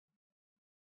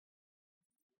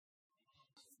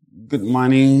Good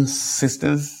morning,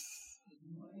 sisters.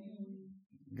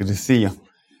 Good to see you.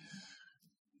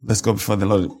 Let's go before the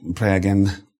Lord in prayer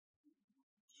again.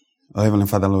 Our Heavenly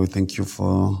Father, Lord, we thank you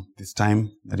for this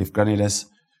time that you've granted us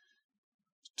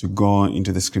to go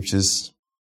into the scriptures,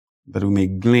 that we may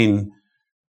glean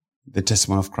the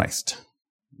testimony of Christ.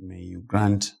 May you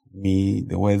grant me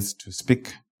the words to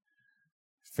speak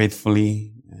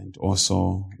faithfully, and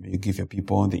also may you give your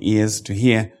people the ears to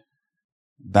hear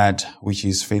that which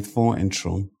is faithful and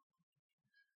true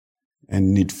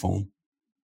and needful.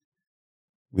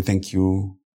 We thank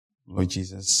you, Lord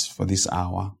Jesus, for this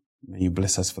hour. May you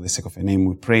bless us for the sake of your name.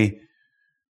 We pray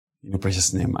in your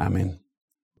precious name. Amen.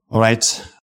 All right.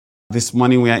 This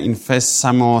morning we are in 1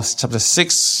 Samuel chapter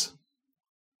 6.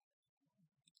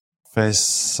 1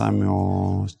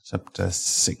 Samuel chapter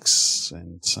 6.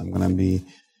 And so I'm going to be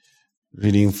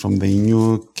reading from the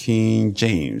New King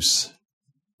James.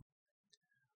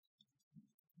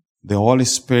 The Holy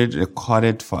Spirit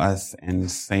recorded for us and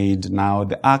said, "Now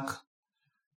the ark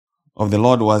of the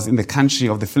Lord was in the country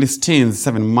of the Philistines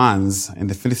 7 months, and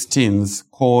the Philistines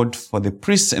called for the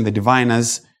priests and the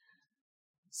diviners,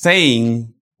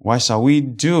 saying, 'What shall we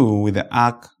do with the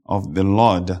ark of the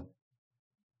Lord?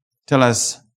 Tell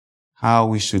us how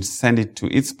we should send it to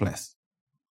its place.'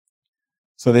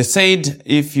 So they said,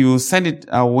 if you send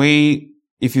away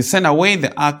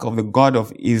the ark of the God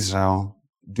of Israel,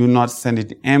 do not send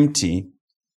it empty,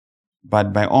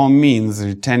 but by all means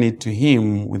return it to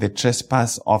him with a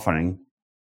trespass offering.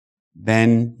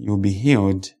 Then you will be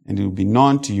healed, and it will be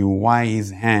known to you why his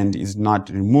hand is not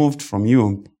removed from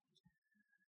you."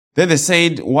 Then they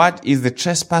said, "What is the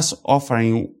trespass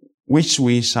offering which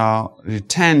we shall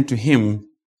return to him?"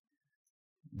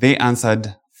 They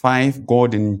answered, 5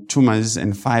 golden tumors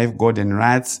and 5 golden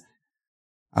rats,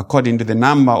 according to the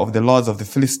number of the lords of the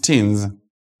Philistines.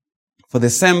 For the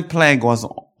same plague was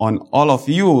on all of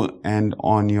you and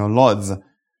on your lords.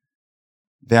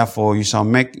 Therefore you shall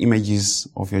make images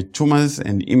of your tumors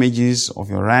and images of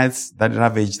your rats that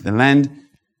ravage the land,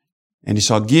 and you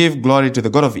shall give glory to the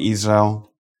God of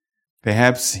Israel.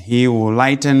 Perhaps he will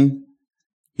lighten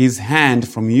his hand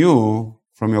from you,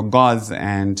 from your gods,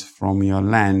 and from your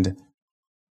land.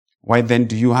 Why then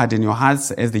do you harden your hearts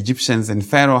as the Egyptians and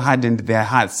Pharaoh hardened their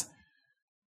hearts?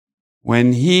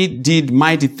 When he did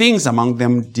mighty things among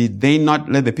them, did they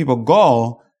not let the people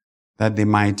go that they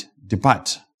might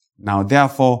depart? Now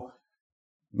therefore,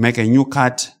 make a new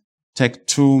cart, take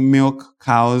 2 milk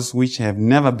cows which have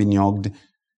never been yoked,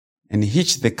 and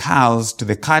hitch the cows to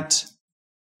the cart,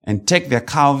 and take their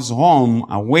calves home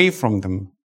away from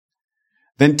them.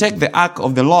 Then take the ark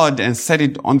of the Lord and set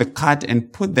it on the cart,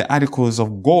 and put the articles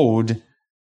of gold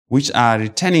which are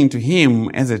returning to him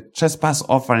as a trespass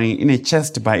offering in a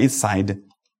chest by its side.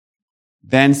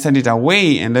 Then send it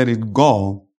away and let it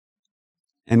go.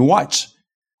 And watch.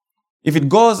 If it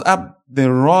goes up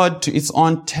the road to its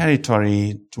own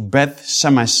territory, to Beth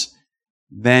Shemesh,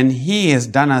 then he has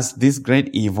done us this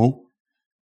great evil.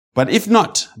 But if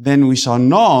not, then we shall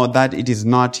know that it is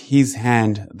not his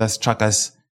hand that struck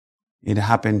us. It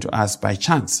happened to us by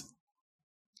chance."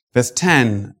 Verse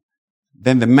 10,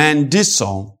 Then the men did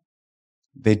so.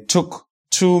 They took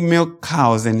 2 milk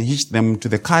cows and hitched them to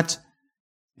the cart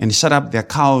and shut up their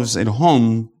cows at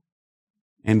home.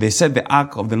 And they set the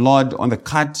ark of the Lord on the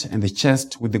cart and the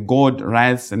chest with the gold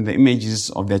rats and the images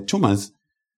of their tumors.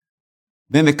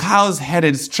 Then the cows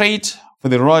headed straight for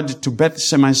the road to Beth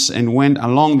Shemesh and went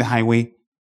along the highway,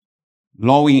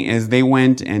 lowing as they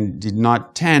went, and did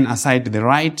not turn aside to the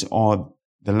right or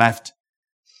the left.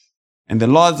 And the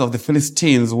lords of the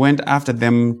Philistines went after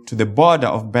them to the border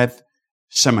of Beth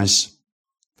Shemesh.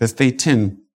 Verse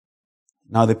 18.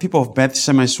 Now the people of Beth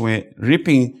Shemesh were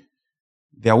reaping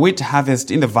their wheat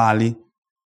harvest in the valley,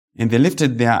 and they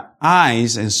lifted their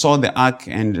eyes and saw the ark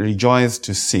and rejoiced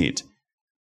to see it.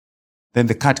 Then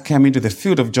the cart came into the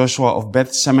field of Joshua of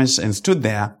Beth Shemesh and stood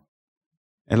there.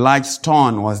 A large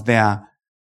stone was there,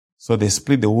 so they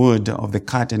split the wood of the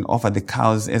cart and offered the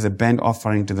cows as a burnt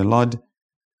offering to the Lord.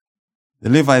 The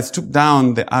Levites took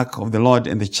down the ark of the Lord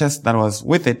and the chest that was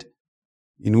with it,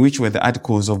 in which were the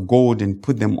articles of gold, and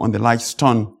put them on the large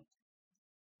stone.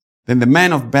 Then the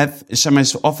men of Beth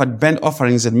Shemesh offered burnt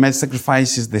offerings and made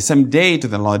sacrifices the same day to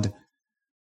the Lord.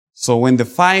 So when the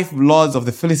 5 lords of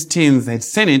the Philistines had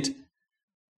seen it,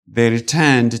 they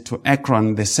returned to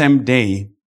Ekron the same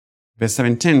day. Verse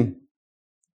 17.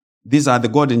 These are the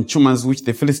golden tumors which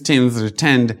the Philistines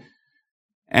returned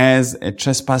as a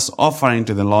trespass offering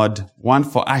to the Lord, 1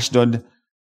 for Ashdod,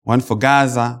 1 for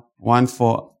Gaza, 1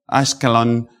 for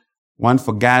Ashkelon, 1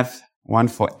 for Gath, 1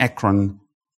 for Ekron.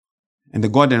 and the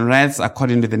golden rats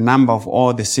according to the number of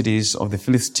all the cities of the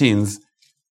Philistines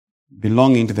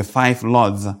belonging to the 5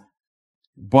 lords,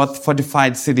 both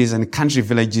fortified cities and country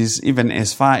villages, even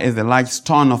as far as the large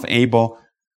stone of Abel,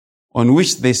 on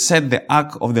which they set the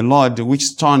ark of the Lord, which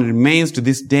stone remains to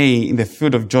this day in the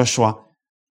field of Joshua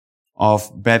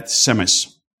of Beth Shemesh.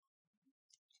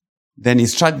 Then he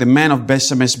struck the men of Beth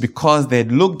Shemesh because they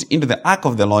had looked into the ark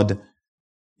of the Lord.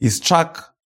 He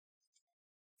struck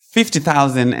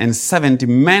 50,070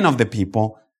 men of the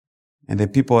people, and the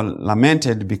people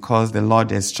lamented because the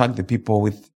Lord had struck the people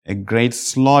with a great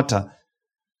slaughter.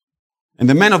 And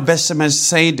the men of Beth Shemesh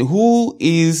said, "Who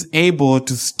is able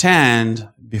to stand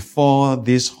before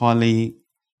this holy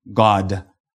God,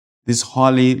 this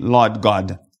holy Lord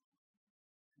God?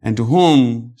 And to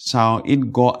whom shall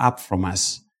it go up from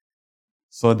us?"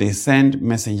 So they sent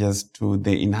messengers to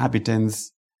the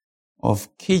inhabitants of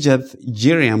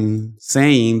Kirjath-jearim,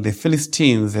 saying, "The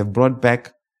Philistines have brought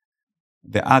back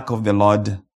the ark of the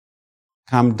Lord.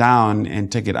 Come down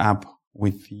and take it up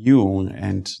with you."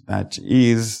 And that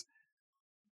is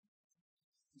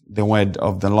the word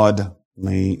of the Lord.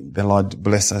 May the Lord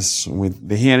bless us with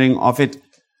the hearing of it.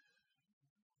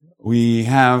 We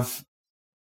have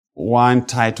one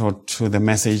title to the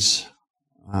message,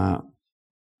 and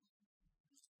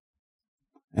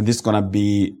this is going to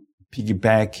be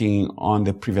piggybacking on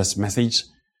the previous message,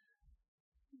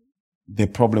 "The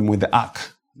Problem with the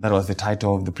Ark." That was the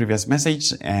title of the previous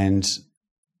message, and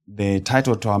the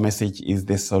title to our message is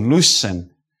 "The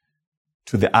Solution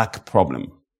to the Ark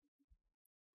Problem."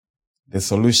 The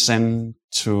solution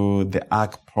to the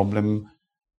ark problem,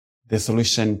 the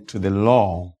solution to the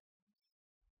law,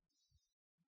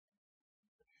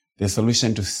 the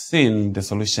solution to sin, the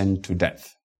solution to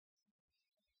death.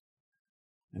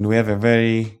 And we have a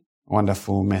very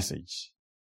wonderful message.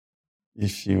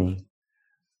 If you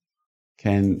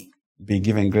can be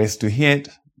given grace to hear it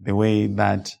the way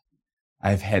that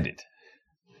I've had it,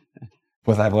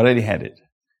 because I've already had it.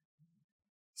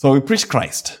 So we preach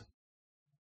Christ.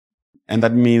 And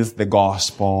that means the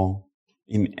gospel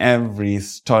in every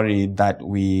story that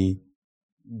we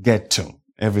get to.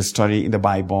 Every story in the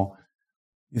Bible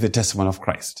is a testimony of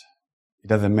Christ. It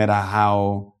doesn't matter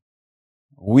how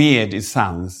weird it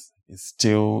sounds, it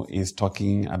still is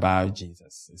talking about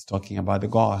Jesus. It's talking about the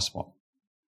gospel.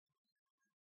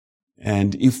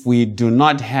 And if we do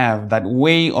not have that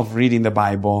way of reading the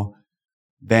Bible,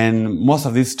 then most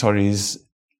of these stories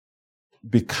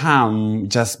become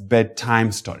just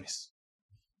bedtime stories.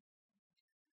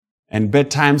 And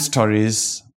bedtime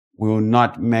stories will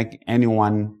not make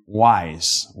anyone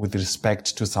wise with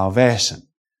respect to salvation.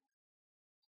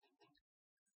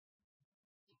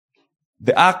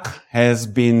 The ark has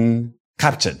been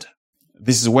captured.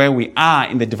 This is where we are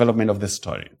in the development of the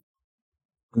story.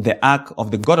 The ark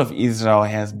of the God of Israel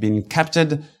has been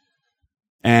captured,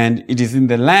 and it is in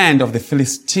the land of the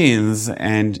Philistines,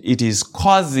 and it is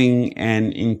causing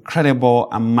an incredible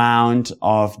amount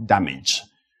of damage,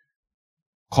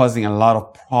 causing a lot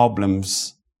of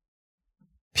problems.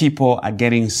 People are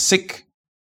getting sick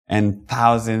and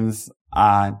thousands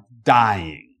are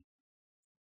dying.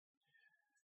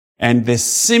 And the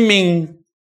seeming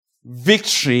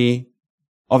victory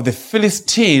of the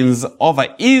Philistines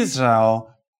over Israel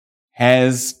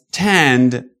has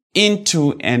turned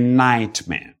into a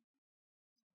nightmare.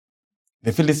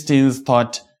 The Philistines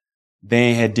thought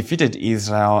they had defeated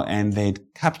Israel and they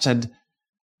had captured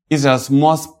Israel's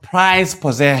most prized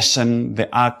possession, the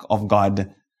Ark of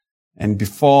God. And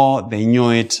before they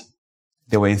knew it,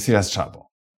 they were in serious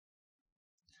trouble.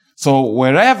 So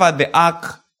wherever the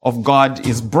Ark of God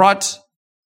is brought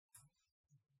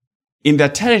in their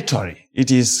territory,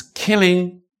 it is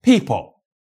killing people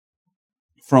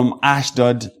from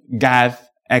Ashdod, Gath,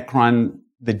 Ekron,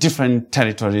 the different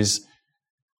territories.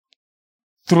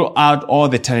 Throughout all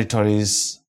the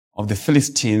territories of the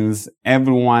Philistines,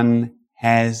 everyone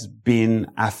has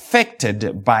been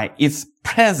affected by its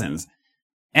presence.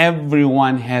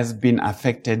 Everyone has been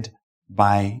affected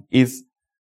by its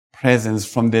presence,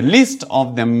 from the least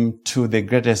of them to the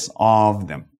greatest of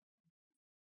them.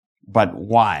 But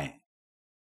why?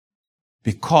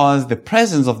 Because the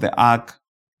presence of the ark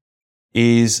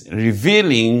is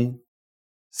revealing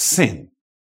sin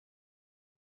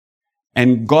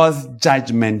and God's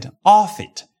judgment of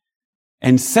it,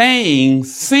 and saying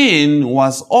sin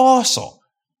was also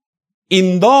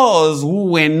in those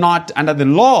who were not under the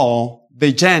law,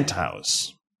 the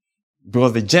Gentiles,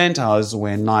 because the Gentiles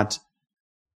were not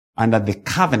under the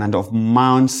covenant of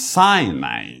Mount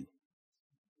Sinai.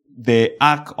 The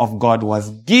ark of God was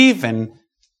given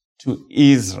to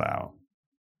Israel.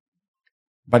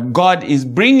 But God is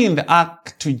bringing the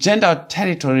ark to Gentile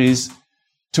territories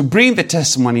to bring the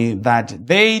testimony that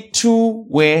they too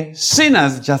were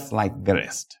sinners just like the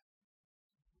rest.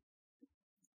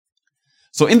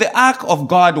 So in the ark of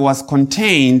God was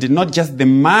contained not just the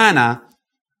manna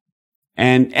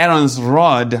and Aaron's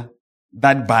rod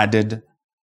that budded,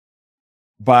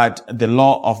 but the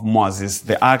law of Moses.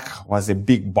 The ark was a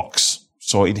big box.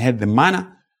 So it had the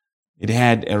manna, it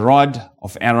had a rod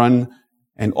of Aaron,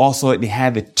 and also it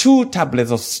had the 2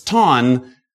 tablets of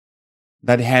stone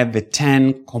that had the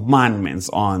 10 Commandments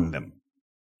on them.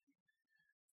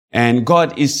 And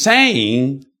God is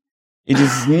saying it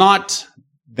is not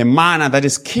the manna that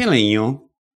is killing you.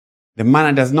 The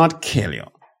manna does not kill you.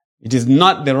 It is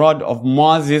not the rod of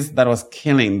Moses that was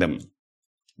killing them,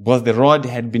 because the rod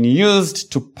had been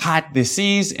used to part the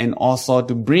seas and also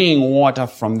to bring water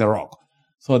from the rock.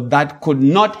 So that could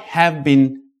not have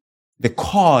been the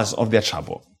cause of their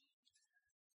trouble.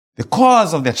 The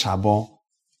cause of their trouble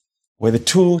were the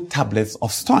 2 tablets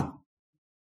of stone.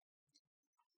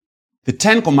 The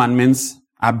 10 Commandments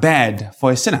are bad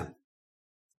for a sinner.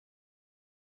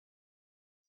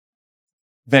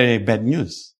 Very bad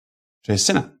news to a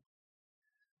sinner.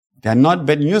 They are not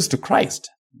bad news to Christ,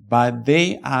 but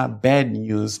they are bad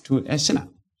news to a sinner.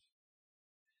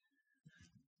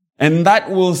 And that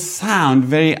will sound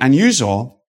very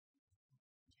unusual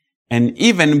and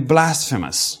even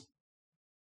blasphemous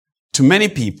to many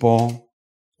people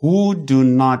who do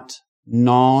not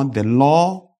know the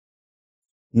law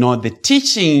nor the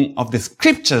teaching of the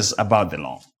scriptures about the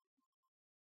law.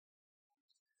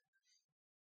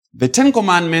 The 10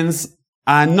 Commandments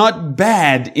are not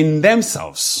bad in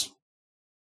themselves.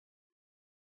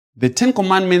 The 10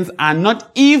 Commandments are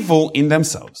not evil in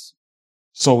themselves.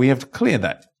 So we have to clear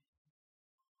that.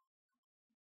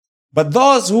 But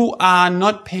those who are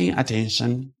not paying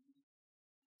attention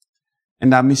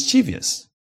and are mischievous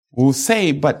will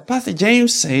say, but Pastor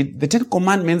James said the 10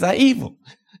 Commandments are evil.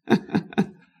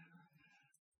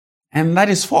 And that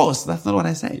is false. That's not what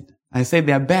I said. I said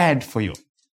they are bad for you.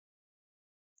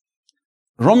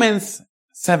 Romans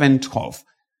 7:12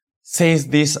 says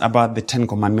this about the 10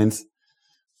 Commandments,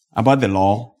 about the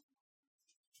law.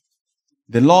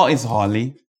 The law is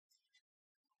holy,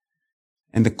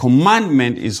 and the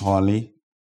commandment is holy,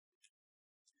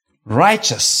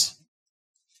 righteous,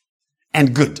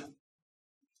 and good.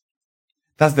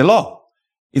 That's the law.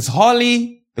 It's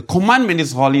holy, the commandment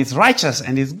is holy, it's righteous,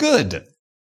 and it's good.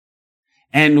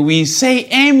 And we say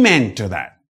amen to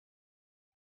that.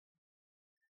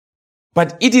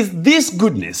 But it is this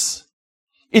goodness,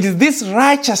 it is this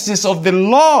righteousness of the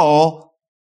law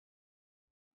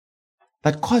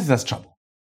that causes us trouble.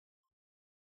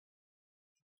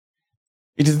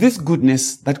 It is this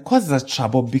goodness that causes us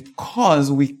trouble because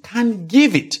we can't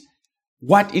give it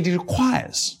what it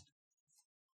requires.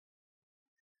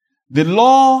 The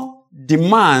law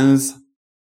demands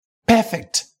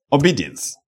perfect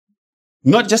obedience.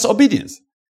 Not just obedience.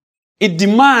 It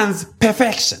demands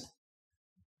perfection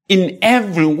in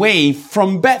every way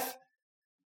from birth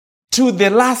to the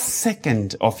last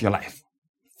second of your life.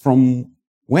 From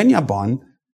when you're born,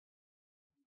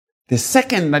 the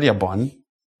second that you're born,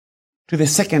 to the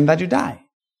second that you die.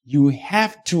 You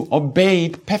have to obey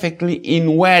it perfectly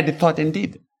in word, thought, and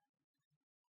deed.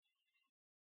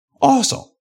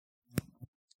 Also,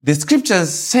 the scriptures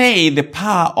say the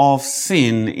power of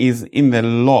sin is in the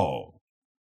law.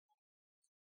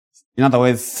 In other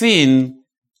words, sin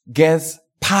gets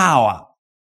power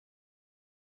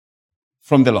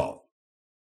from the law.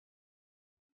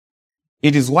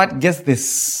 It is what gets the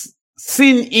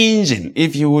sin engine.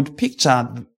 If you would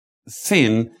picture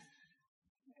sin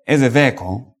as a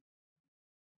vehicle,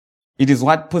 it is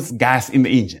what puts gas in the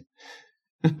engine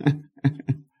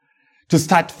to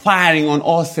start firing on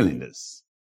all cylinders.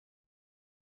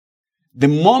 The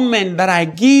moment that I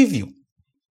give you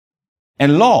a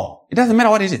law, it doesn't matter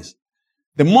what it is.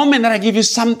 The moment that I give you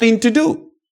something to do,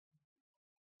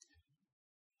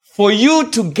 for you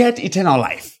to get eternal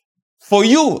life, for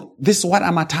you, this is what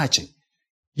I'm attaching.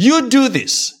 You do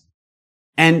this,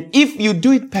 and if you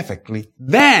do it perfectly,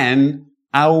 then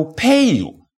I will pay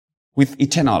you with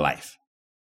eternal life.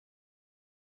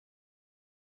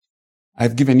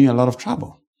 I've given you a lot of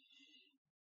trouble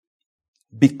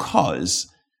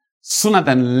because sooner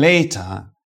than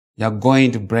later, you're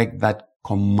going to break that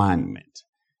commandment.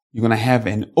 You're going to have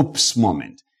an oops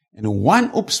moment. And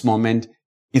one oops moment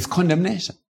is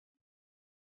condemnation.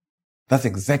 That's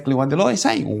exactly what the law is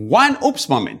saying. One oops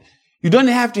moment. You don't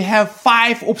have to have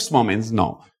 5 oops moments.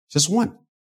 No, just one.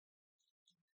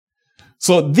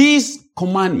 So these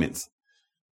commandments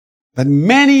that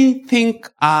many think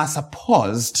are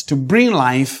supposed to bring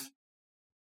life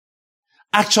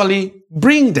actually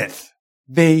bring death.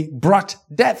 They brought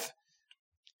death.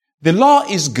 The law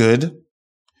is good,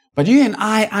 but you and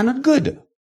I are not good.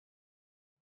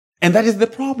 And that is the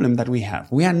problem that we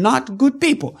have. We are not good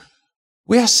people.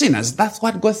 We are sinners. That's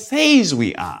what God says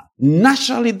we are.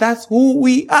 Naturally, that's who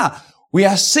we are. We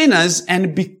are sinners,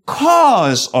 and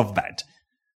because of that,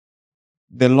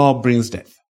 the law brings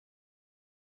death.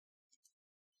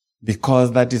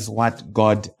 Because that is what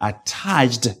God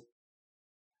attached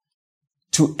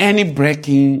to any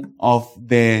breaking of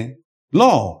the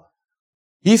law.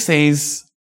 He says,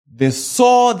 the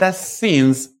soul that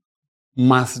sins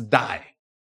must die.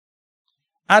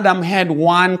 Adam had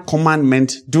one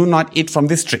commandment, do not eat from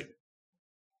this tree.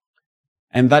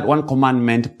 And that one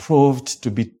commandment proved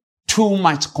to be too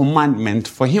much commandment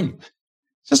for him.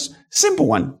 Just simple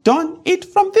one, don't eat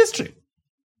from this tree.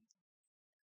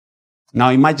 Now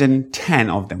imagine 10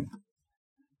 of them.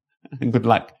 Good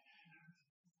luck.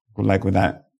 Good luck with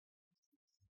that.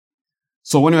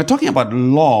 So when we're talking about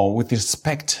law with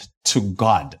respect to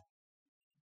God,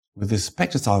 with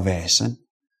respect to salvation,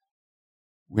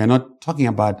 we are not talking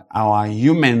about our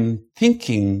human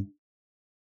thinking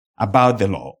about the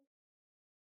law.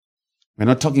 We're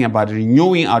not talking about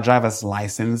renewing our driver's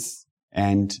license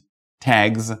and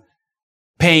tags,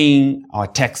 paying our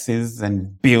taxes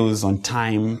and bills on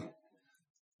time,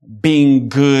 being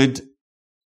good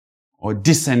or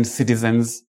decent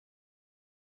citizens.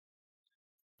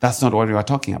 That's not what we are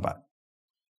talking about.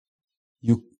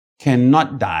 You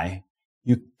cannot die.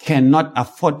 You cannot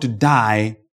afford to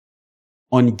die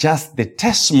on just the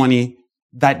testimony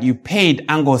that you paid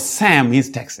Uncle Sam his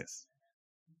taxes.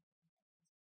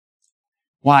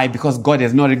 Why? Because God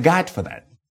has no regard for that.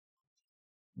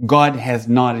 God has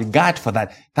no regard for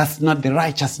that. That's not the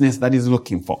righteousness that He's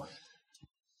looking for.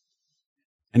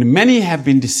 And many have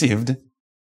been deceived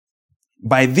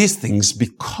by these things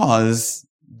because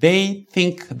they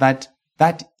think that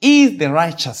that is the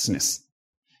righteousness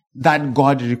that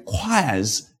God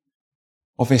requires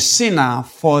of a sinner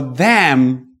for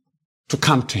them to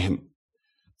come to Him,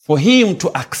 for Him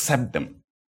to accept them.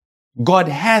 God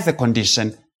has a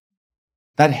condition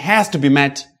that has to be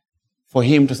met for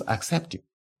Him to accept you.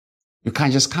 You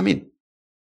can't just come in.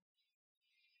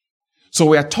 So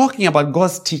we are talking about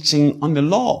God's teaching on the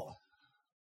law.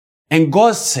 And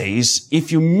God says,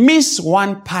 if you miss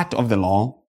one part of the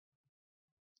law,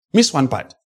 miss one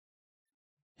part,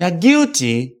 you're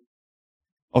guilty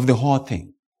of the whole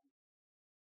thing.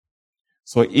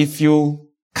 So if you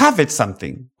covet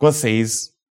something, God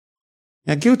says,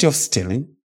 you're guilty of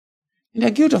stealing, and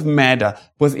you're guilty of murder,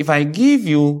 because if I give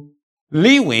you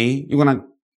leeway, you're going to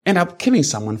end up killing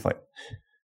someone for it.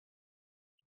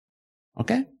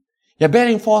 Okay? You're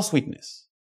bearing false witness.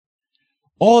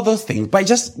 All those things. By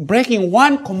just breaking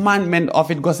one commandment of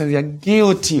it, God says you're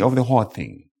guilty of the whole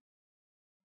thing.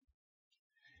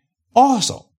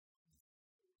 Also,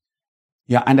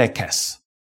 you're under a curse.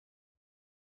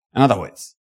 In other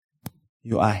words,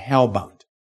 you are hell-bound.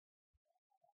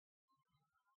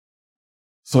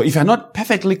 So if you're not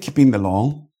perfectly keeping the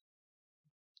law,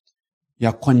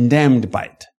 you're condemned by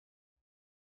it.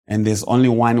 And there's only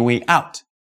one way out.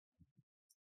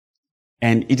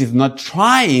 And it is not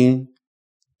trying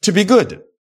to be good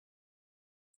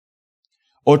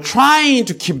or trying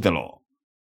to keep the law.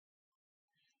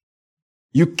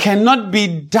 You cannot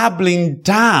be doubling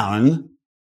down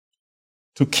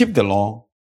to keep the law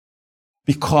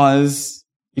because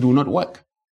it will not work.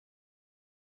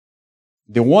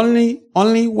 The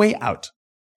only way out.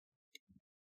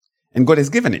 And God has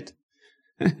given it.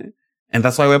 And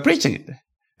that's why we're preaching it.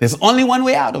 There's only one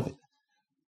way out of it.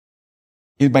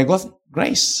 It's by God's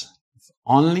grace. It's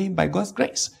only by God's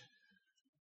grace.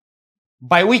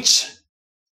 By which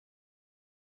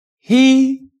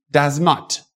He does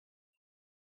not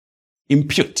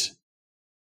impute.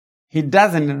 He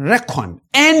doesn't reckon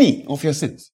any of your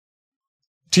sins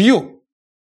to you.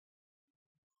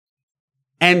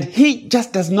 And He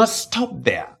just does not stop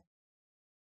there.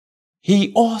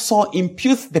 He also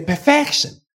imputes the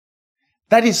perfection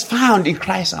that is found in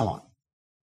Christ alone.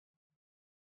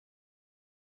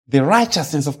 The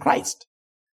righteousness of Christ.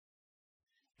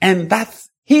 And that's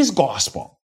His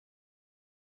gospel.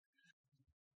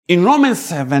 In Romans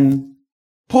 7,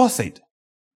 Paul said,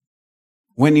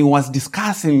 when he was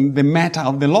discussing the matter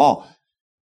of the law,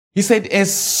 he said,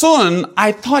 as soon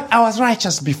I thought I was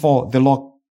righteous before the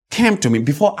law came to me,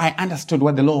 before I understood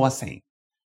what the law was saying.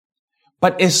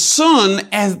 But as soon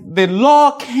as the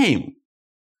law came,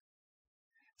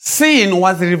 sin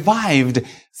was revived.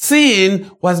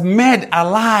 Sin was made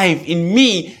alive in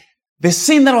me. The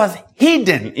sin that was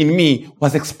hidden in me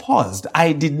was exposed.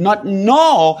 I did not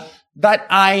know that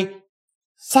I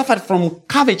suffered from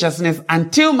covetousness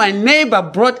until my neighbor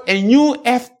brought a new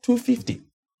F-250.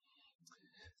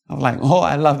 I was like, oh,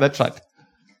 I love that truck.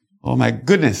 Oh my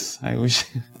goodness, I wish.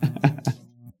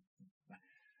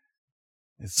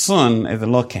 As soon as the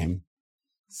law came,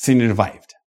 sin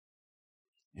revived.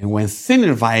 And when sin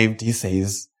revived, he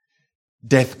says,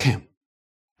 death came.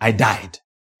 I died.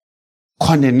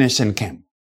 Condemnation came.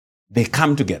 They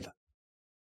come together.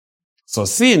 So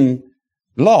sin,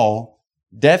 law,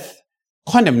 death,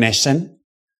 condemnation,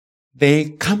 they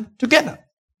come together.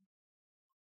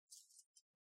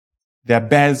 They are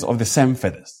birds of the same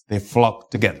feathers. They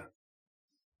flock together.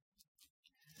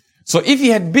 So if he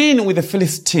had been with the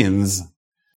Philistines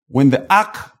when the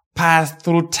ark passed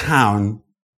through town,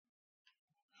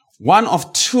 one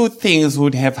of two things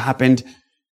would have happened.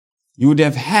 You would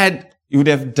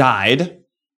have died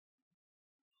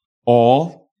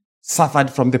or suffered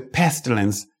from the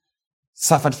pestilence,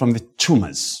 suffered from the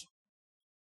tumors.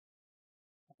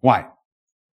 Why?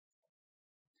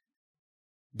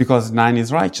 Because none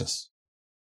is righteous.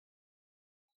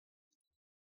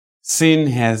 Sin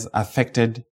has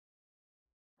affected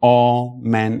all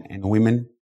men and women.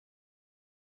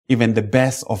 Even the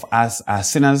best of us are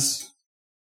sinners.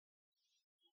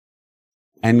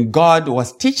 And God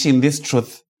was teaching this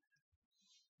truth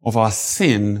of our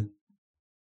sin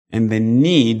and the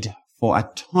need for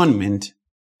atonement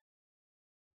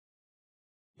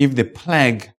if the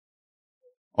plague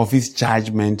of his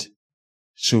judgment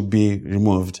should be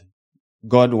removed.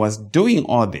 God was doing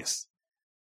all this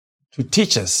to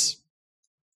teach us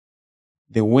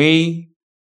the way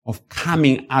of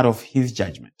coming out of his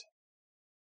judgment.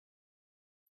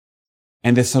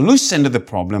 And the solution to the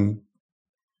problem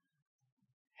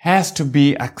has to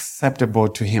be acceptable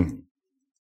to him.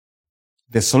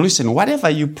 The solution, whatever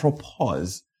you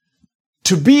propose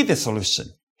to be the solution,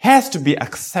 has to be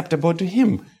acceptable to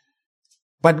him.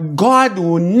 But God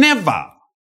will never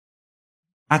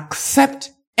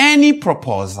accept any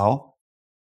proposal,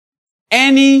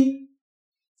 any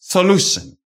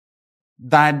solution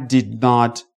that did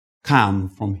not come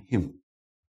from him.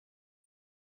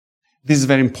 This is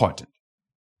very important.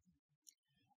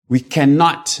 We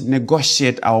cannot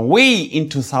negotiate our way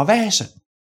into salvation.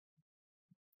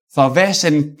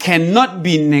 Salvation cannot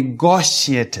be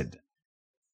negotiated.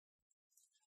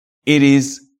 It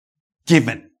is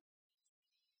given.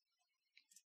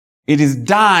 It is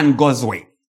done God's way.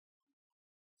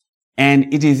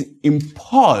 And it is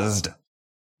imposed.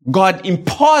 God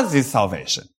imposes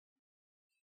salvation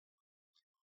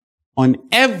on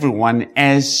everyone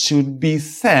as should be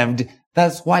saved.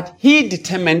 That's what he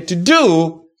determined to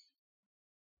do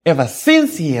ever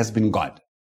since he has been God.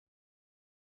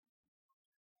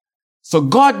 So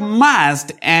God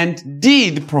must and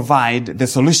did provide the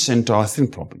solution to our sin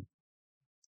problem.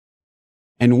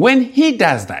 And when he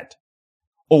does that,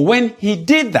 or when he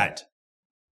did that,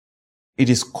 it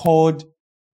is called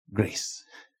grace.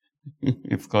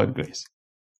 It's called grace.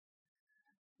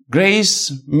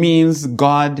 Grace means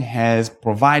God has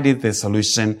provided the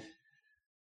solution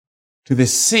to the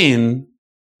sin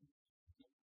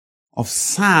of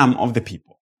some of the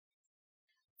people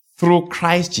through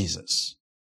Christ Jesus.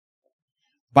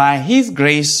 By his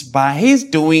grace, by his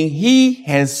doing, he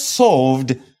has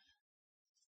solved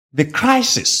the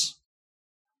crisis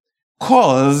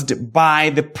caused by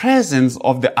the presence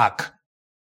of the ark,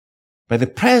 by the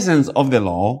presence of the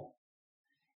law,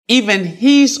 even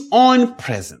his own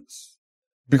presence.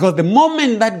 Because the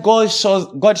moment that God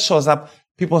shows up,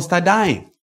 people start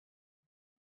dying.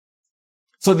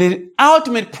 So the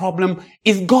ultimate problem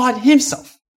is God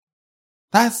himself.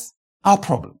 That's our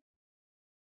problem.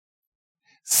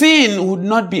 Sin would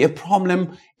not be a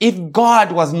problem if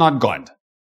God was not God.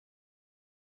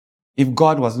 If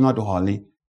God was not holy,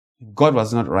 if God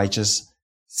was not righteous,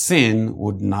 sin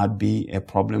would not be a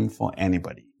problem for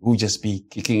anybody. We would just be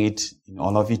kicking it in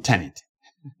all of eternity.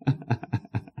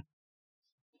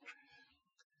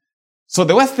 So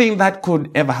the worst thing that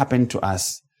could ever happen to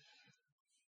us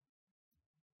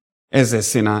as a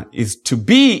sinner is to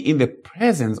be in the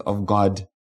presence of God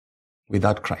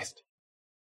without Christ.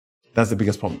 That's the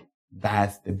biggest problem.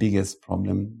 That's the biggest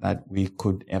problem that we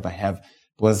could ever have,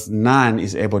 because none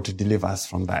is able to deliver us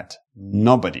from that.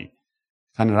 Nobody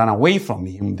can run away from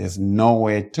him. There's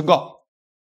nowhere to go.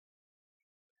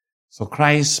 So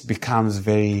Christ becomes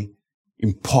very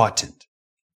important.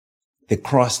 The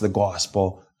cross, the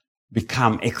gospel,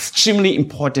 become extremely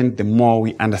important the more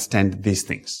we understand these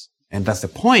things. And that's the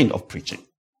point of preaching.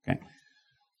 Okay?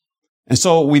 And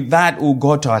so with that, we'll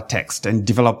go to our text and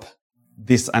develop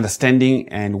this understanding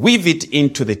and weave it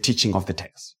into the teaching of the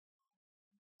text.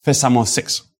 1 Samuel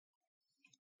 6.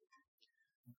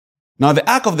 Now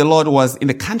the ark of the Lord was in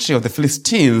the country of the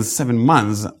Philistines 7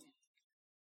 months.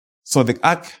 So the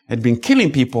ark had been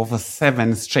killing people for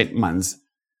 7 straight months.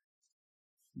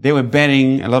 They were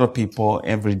burying a lot of people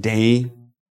every day.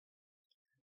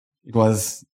 It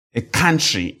was a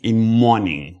country in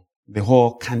mourning. The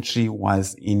whole country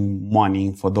was in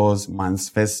mourning for those months.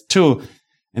 Verse 2,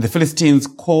 and the Philistines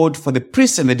called for the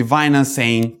priests and the diviners,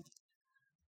 saying,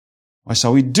 what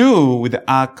shall we do with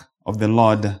the ark of the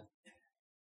Lord?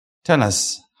 Tell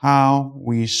us how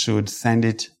we should send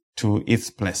it to its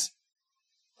place.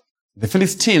 The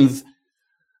Philistines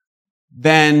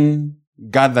then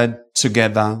gathered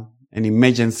together an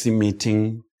emergency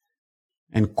meeting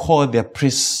and called their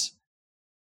priests,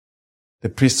 the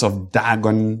priests of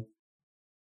Dagon,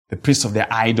 the priests of their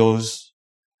idols,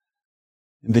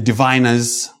 the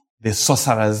diviners, the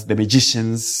sorcerers, the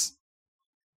magicians,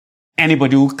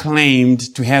 anybody who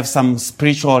claimed to have some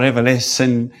spiritual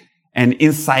revelation and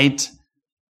insight,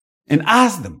 and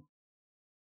asked them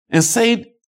and said,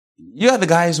 you are the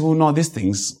guys who know these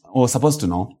things, or supposed to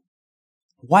know.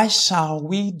 What shall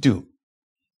we do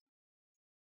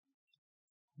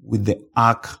with the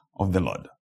ark of the Lord?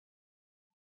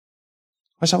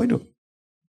 What shall we do?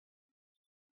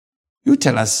 You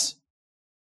tell us,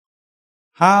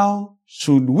 how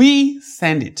should we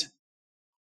send it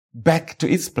back to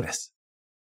its place?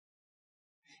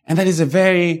 And that is a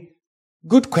very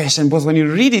good question, because when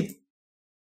you read it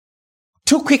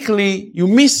too quickly, you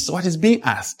miss what is being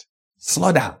asked.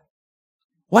 Slow down.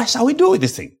 What shall we do with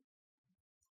this thing?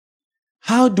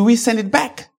 How do we send it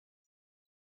back?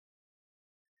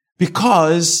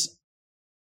 Because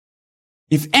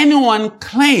if anyone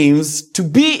claims to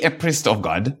be a priest of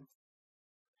God,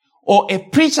 or a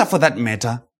preacher for that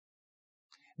matter,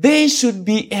 they should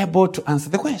be able to answer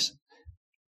the question.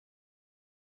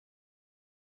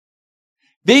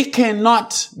 They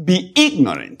cannot be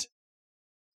ignorant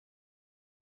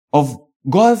of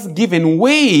God's given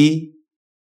way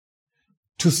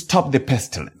to stop the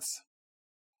pestilence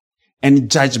and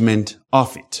judgment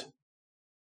of it.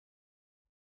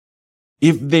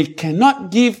 If they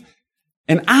cannot give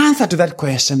an answer to that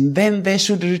question, then they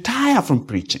should retire from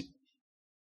preaching.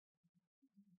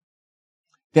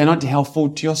 They are not helpful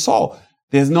to your soul.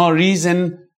 There's no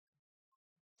reason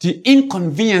to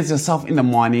inconvenience yourself in the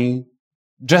morning,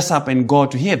 dress up and go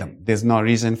to hear them. There's no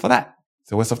reason for that.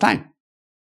 It's a waste of time.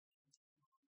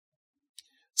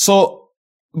 So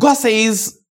God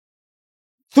says,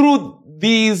 through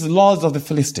these laws of the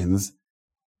Philistines,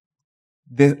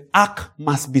 the ark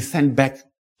must be sent back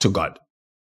to God.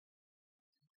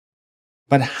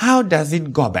 But how does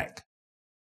it go back?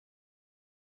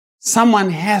 Someone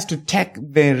has to take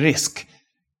the risk,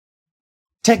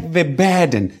 take the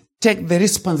burden, take the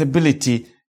responsibility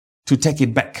to take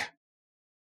it back.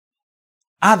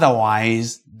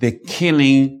 Otherwise, the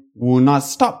killing will not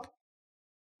stop.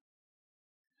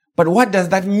 But what does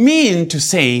that mean to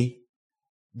say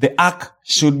the ark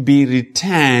should be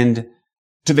returned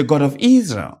to the God of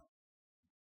Israel?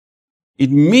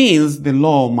 It means the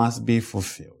law must be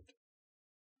fulfilled.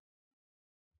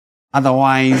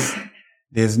 Otherwise,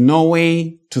 there's no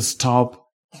way to stop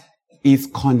its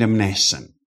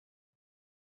condemnation.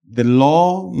 The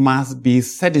law must be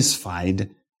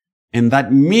satisfied, and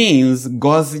that means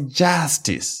God's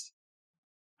justice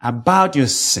about your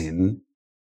sin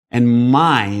and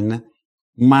mine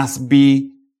must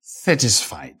be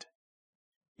satisfied.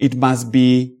 It must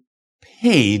be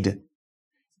paid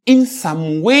in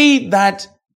some way that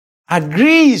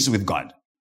agrees with God.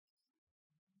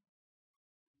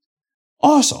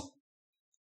 Also,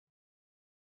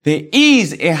 there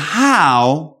is a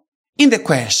how in the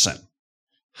question.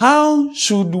 How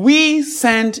should we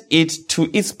send it to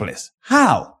its place?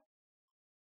 How?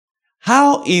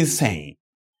 How is saying,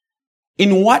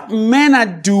 in what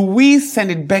manner do we send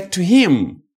it back to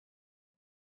him?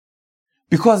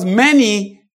 Because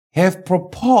many have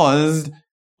proposed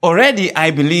already,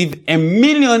 I believe, 1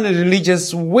 million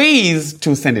religious ways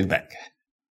to send it back.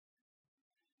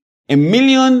 1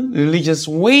 million religious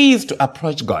ways to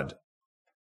approach God.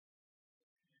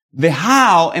 The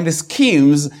how and the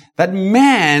schemes that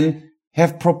men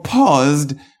have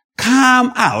proposed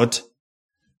come out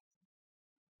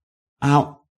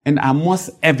and are most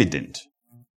evident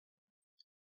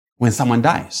when someone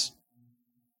dies.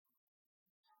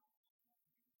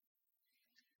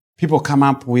 People come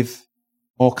up with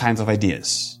all kinds of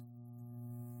ideas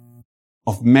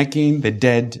of making the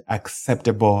dead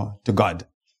acceptable to God.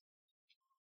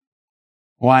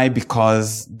 Why?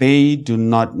 Because they do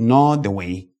not know the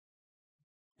way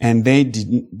and they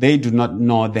do not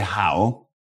know the how.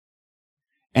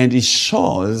 And it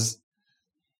shows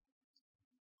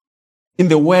in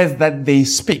the words that they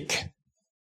speak,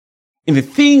 in the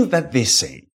things that they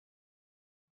say,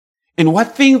 in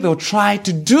what things they'll try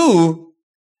to do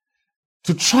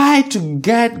to try to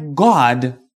get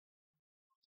God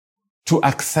to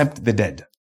accept the dead.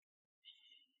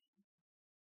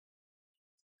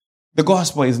 The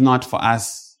gospel is not for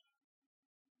us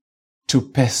to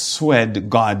persuade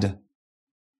God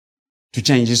to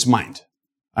change his mind.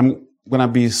 I'm going to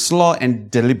be slow and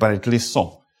deliberately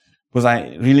so, because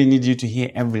I really need you to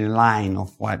hear every line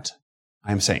of what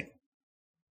I'm saying.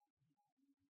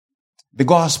 The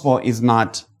gospel is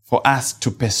not for us to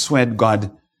persuade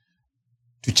God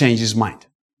to change his mind.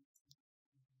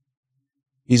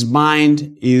 His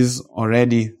mind is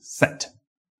already set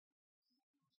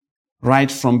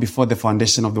right from before the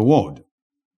foundation of the world.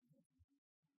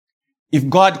 If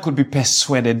God could be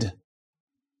persuaded,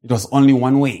 it was only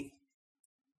one way,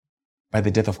 by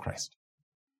the death of Christ.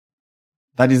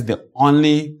 That is the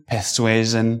only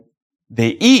persuasion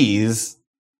there is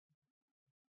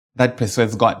that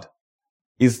persuades God,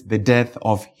 is the death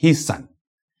of his son,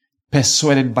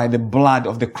 persuaded by the blood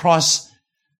of the cross,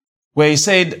 where he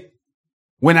said,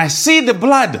 when I see the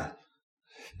blood,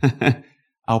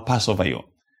 I'll pass over you.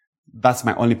 That's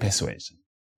my only persuasion.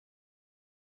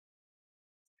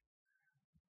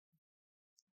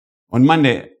 On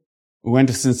Monday, we went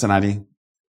to Cincinnati,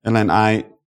 Ella and I,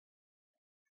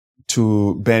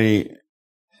 to bury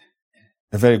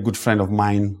a very good friend of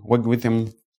mine, worked with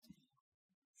him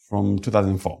from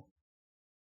 2004.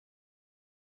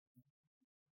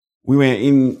 We were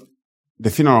in the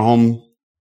funeral home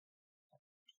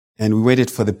and we waited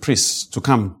for the priest to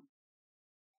come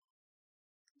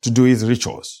to do his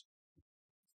rituals.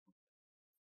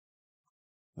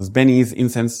 He was burning his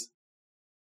incense,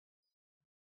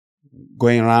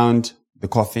 going around the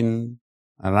coffin,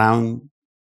 around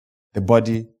the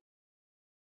body,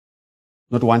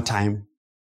 not one time,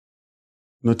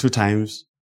 not 2 times,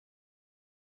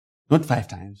 not 5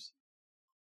 times,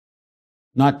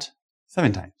 not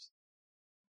 7 times.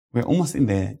 We're almost in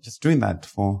there just doing that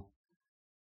for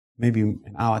maybe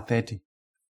an hour 30.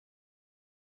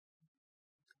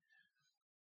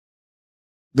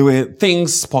 There were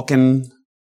things spoken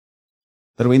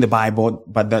that were in the Bible,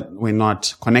 but that were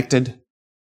not connected.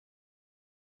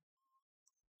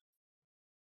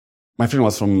 My friend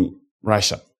was from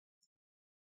Russia.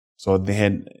 So they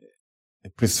had a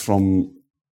priest from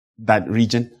that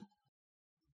region.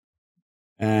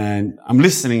 And I'm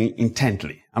listening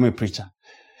intently. I'm a preacher.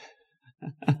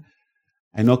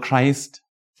 I know Christ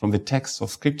from the text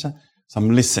of Scripture, so I'm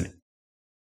listening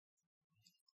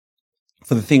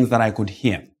for the things that I could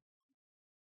hear.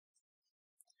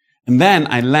 And then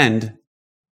I learned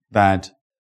that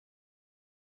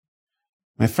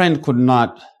my friend could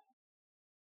not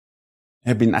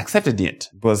have been accepted yet,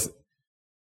 because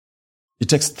it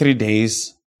takes 3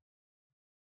 days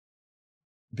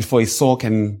before his soul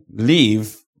can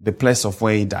leave the place of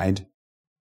where he died.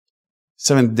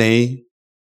 7th day,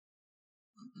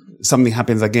 something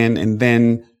happens again, and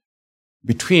then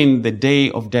between the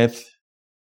day of death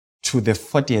to the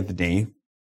 40th day,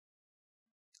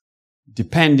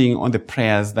 depending on the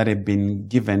prayers that have been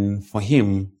given for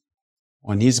him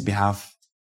on his behalf,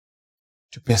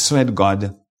 to persuade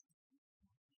God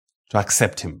to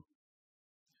accept him.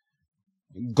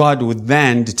 God would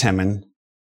then determine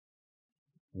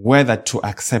whether to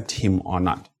accept him or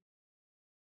not.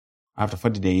 After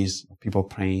 40 days of people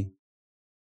praying,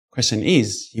 question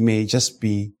is, he may just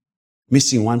be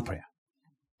missing one prayer.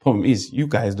 Problem is, you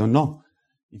guys don't know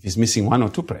if he's missing 1 or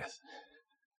 2 prayers.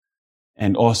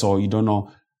 And also, you don't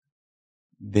know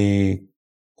the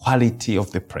quality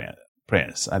of the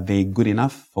prayers. Are they good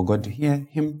enough for God to hear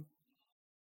him?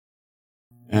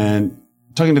 And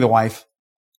talking to the wife,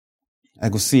 I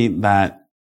could see that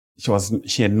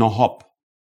she had no hope.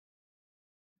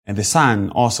 And the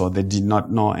son also, they did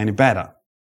not know any better.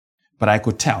 But I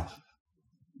could tell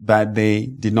that they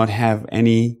did not have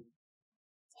any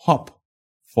hope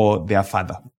for their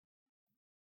father.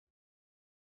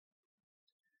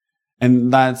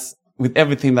 And that's, with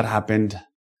everything that happened,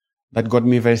 that got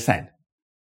me very sad.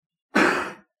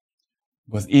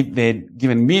 Because if they'd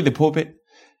given me the pulpit,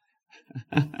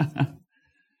 I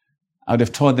would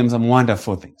have told them some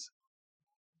wonderful things.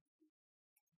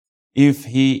 If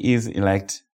he is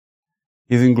elect,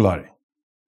 he's in glory.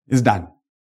 It's done.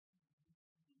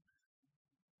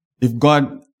 If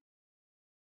God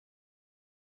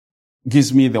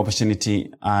gives me the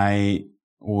opportunity, I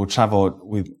will travel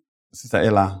with Sister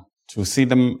Ella to see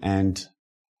them and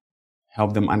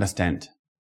help them understand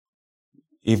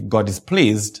if God is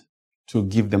pleased to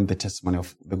give them the testimony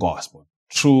of the gospel,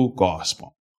 true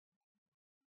gospel.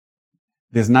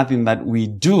 There's nothing that we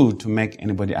do to make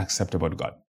anybody acceptable to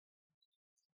God.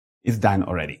 It's done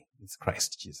already. It's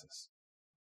Christ Jesus.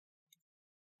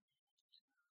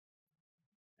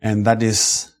 And that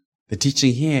is the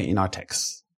teaching here in our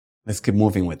text. Let's keep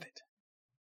moving with it.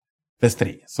 Verse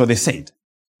 3. So they said,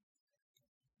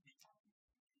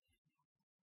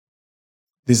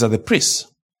 these are the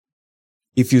priests.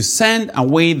 If you send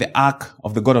away the ark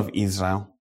of the God of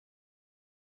Israel,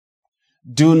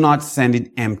 do not send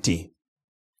it empty,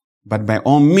 but by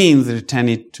all means return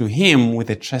it to him with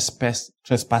a trespass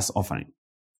offering.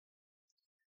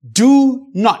 Do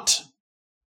not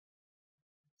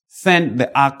send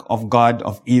the ark of God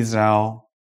of Israel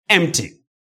empty.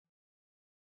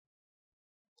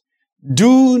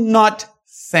 Do not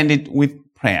send it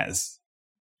with prayers,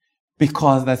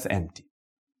 because that's empty.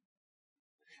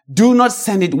 Do not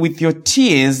send it with your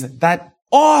tears, that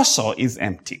also is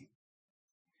empty.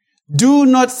 Do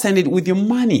not send it with your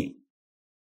money.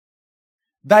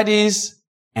 That is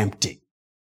empty.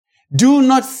 Do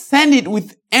not send it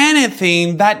with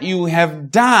anything that you have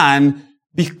done,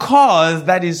 because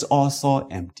that is also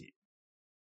empty.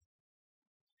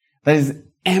 That is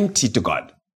empty to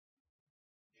God.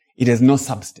 It has no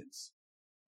substance.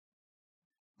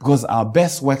 Because our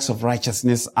best works of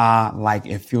righteousness are like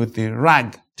a filthy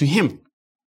rag to him.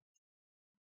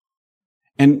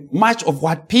 And much of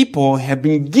what people have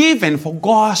been given for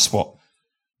gospel,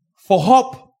 for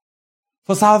hope,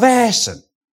 for salvation,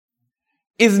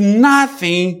 is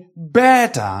nothing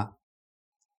better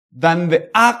than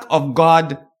the ark of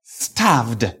God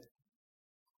stuffed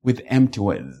with empty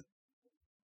words.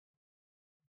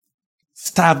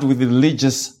 Stuffed with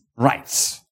religious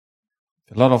rites.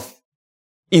 A lot of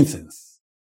incense,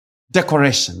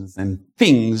 decorations, and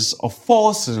things of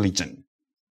false religion.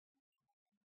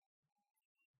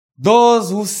 Those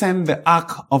who send the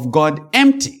ark of God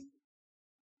empty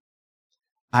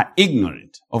are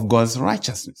ignorant of God's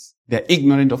righteousness. They're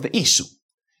ignorant of the issue.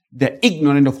 They're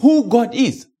ignorant of who God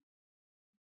is.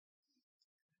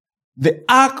 The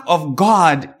ark of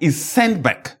God is sent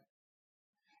back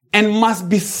and must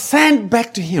be sent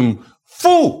back to him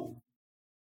full.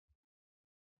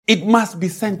 It must be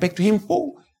sent back to him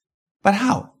full. But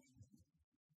how?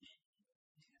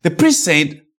 The priest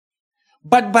said,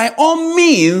 but by all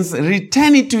means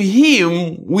return it to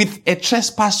him with a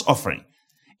trespass offering.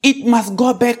 It must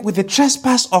go back with a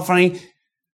trespass offering,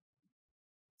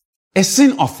 a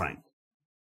sin offering.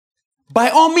 By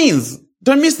all means,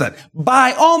 don't miss that.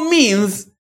 By all means,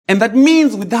 and that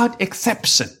means without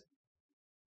exception.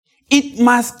 It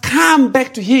must come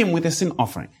back to him with a sin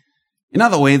offering. In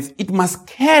other words, it must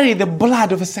carry the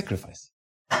blood of a sacrifice.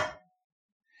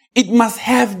 It must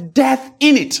have death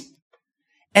in it.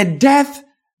 A death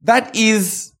that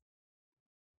is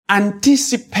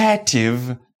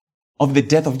anticipative of the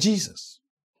death of Jesus.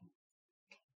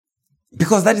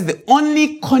 Because that is the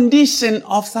only condition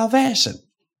of salvation.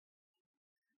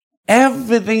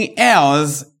 Everything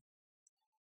else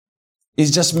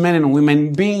is just men and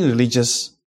women being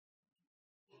religious.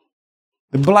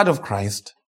 The blood of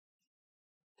Christ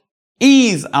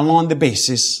is alone the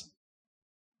basis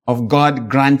of God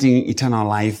granting eternal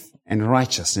life and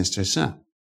righteousness to his son.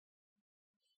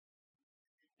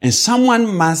 And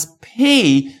someone must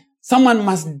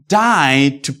die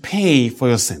to pay for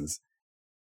your sins.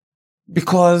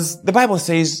 Because the Bible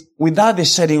says, without the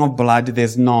shedding of blood,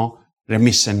 there's no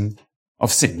remission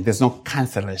of sin. There's no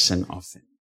cancellation of sin.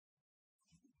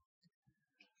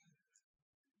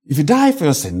 If you die for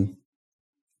your sin,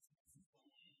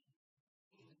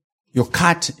 your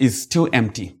cart is still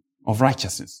empty of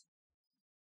righteousness.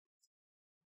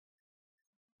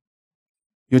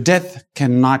 Your death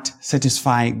cannot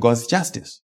satisfy God's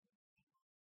justice.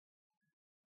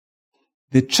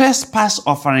 The trespass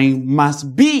offering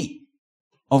must be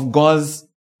of God's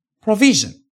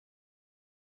provision.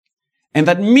 And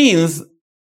that means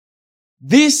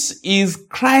this is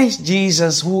Christ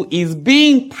Jesus who is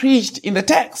being preached in the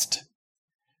text.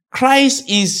 Christ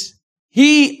is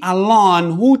he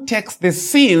alone who takes the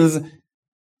sins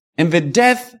and the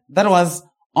death that was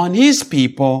on his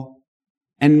people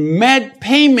and made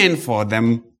payment for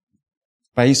them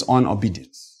by his own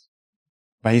obedience,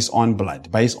 by his own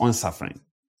blood, by his own suffering.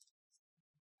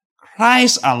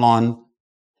 Christ alone,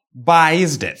 by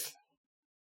his death,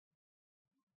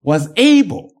 was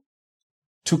able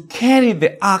to carry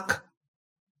the ark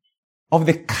of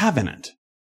the covenant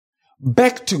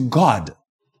back to God,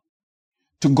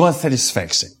 to God's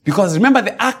satisfaction. Because remember,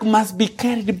 the ark must be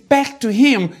carried back to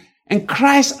him, and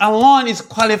Christ alone is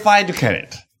qualified to carry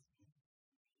it.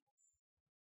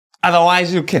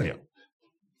 Otherwise, he'll kill you.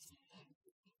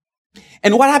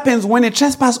 And what happens when a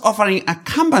trespass offering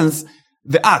accompanies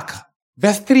the ark?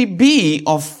 Verse 3b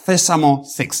of 1 Samuel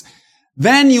 6.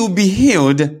 Then you'll be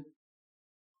healed,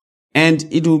 and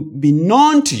it will be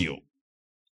known to you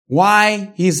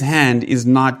why his hand is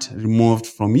not removed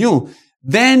from you.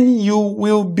 Then you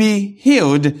will be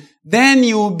healed. Then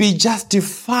you will be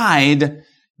justified.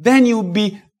 Then you'll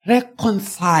be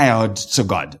reconciled to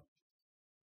God.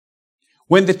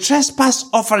 When the trespass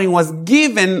offering was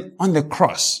given on the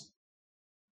cross,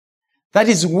 that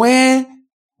is where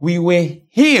we were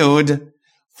healed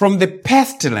from the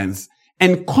pestilence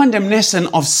and condemnation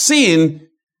of sin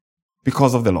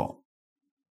because of the law.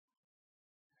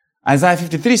 Isaiah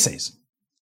 53 says,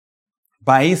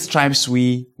 by his stripes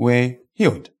we were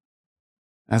healed.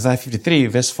 Isaiah 53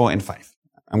 verse 4 and 5.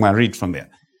 I'm going to read from there.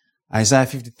 Isaiah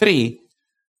 53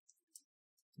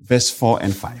 verse 4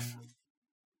 and 5.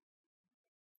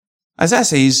 Isaiah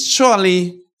says,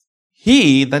 surely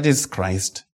he, that is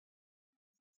Christ,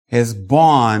 has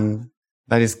borne,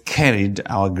 that is carried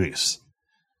our griefs,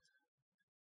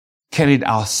 carried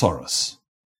our sorrows.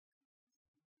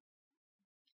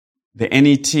 The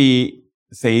NET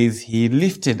says he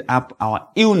lifted up our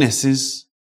illnesses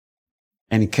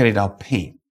and carried our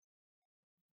pain.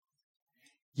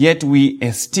 Yet we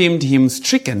esteemed him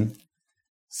stricken,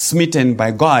 smitten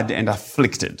by God, and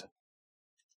afflicted.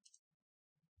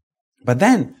 But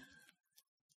then,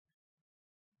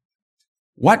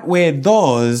 what were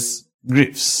those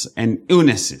griefs and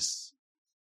illnesses?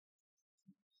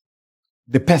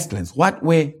 The pestilence. What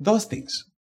were those things?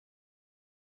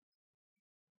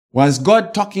 Was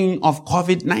God talking of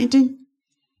COVID-19?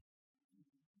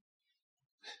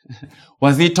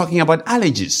 Was he talking about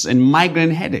allergies and migraine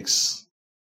headaches?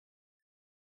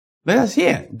 Let us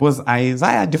hear, because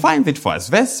Isaiah defines it for us.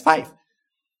 Verse 5.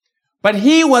 But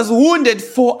he was wounded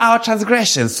for our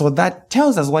transgressions. So that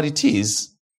tells us what it is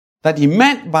that he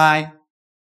meant by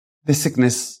the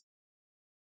sickness.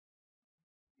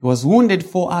 He was wounded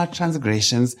for our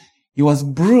transgressions. He was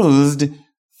bruised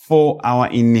for our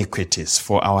iniquities,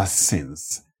 for our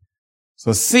sins.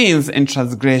 So sins and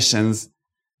transgressions,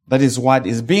 that is what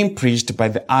is being preached by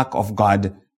the ark of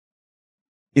God,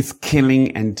 is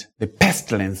killing and the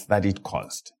pestilence that it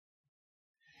caused.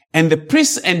 And the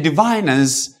priests and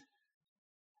diviners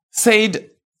said,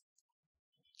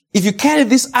 if you carry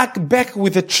this ark back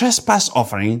with a trespass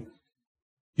offering,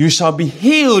 you shall be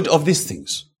healed of these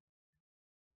things.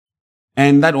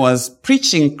 And that was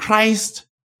preaching Christ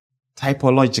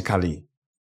typologically,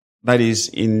 that is,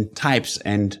 in types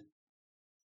and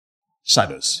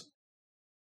shadows.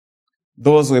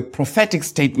 Those were prophetic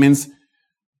statements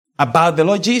about the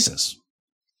Lord Jesus.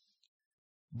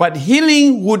 But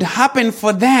healing would happen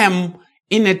for them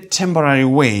in a temporary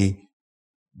way.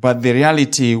 But the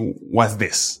reality was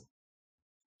this.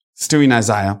 Still in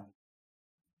Isaiah,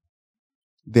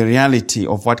 the reality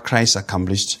of what Christ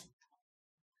accomplished.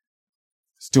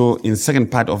 Still in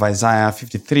second part of Isaiah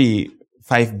 53,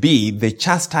 5b, the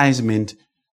chastisement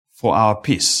for our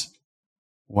peace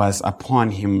was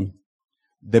upon him.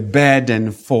 The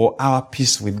burden for our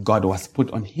peace with God was put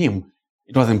on him.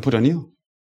 It wasn't put on you.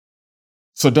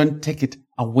 So don't take it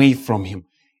away from him.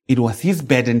 It was his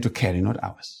burden to carry, not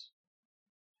ours.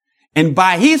 And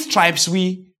by his stripes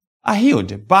we are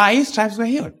healed. By his stripes we are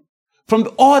healed. From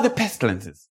all the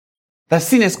pestilences that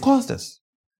sin has caused us.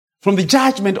 From the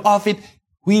judgment of it,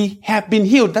 we have been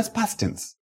healed. That's past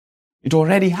tense. It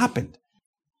already happened.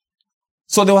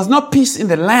 So there was no peace in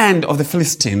the land of the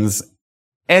Philistines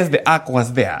as the ark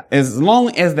was there. As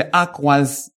long as the ark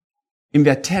was in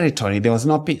their territory, there was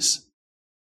no peace.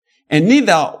 And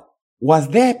neither was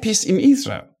there peace in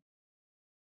Israel.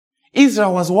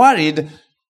 Israel was worried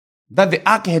that the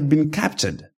ark had been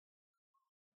captured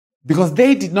because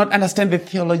they did not understand the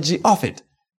theology of it.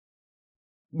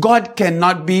 God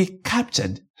cannot be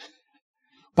captured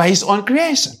by his own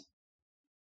creation.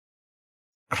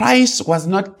 Christ was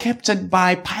not captured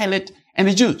by Pilate and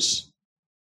the Jews.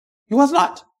 He was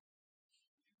not.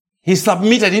 He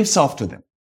submitted himself to them.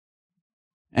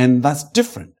 And that's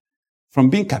different from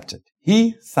being captured.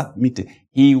 He submitted.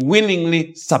 He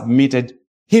willingly submitted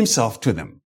himself to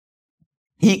them.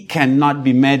 He cannot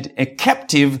be made a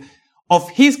captive of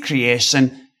his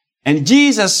creation. And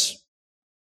Jesus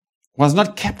was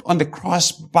not kept on the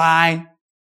cross by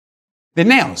the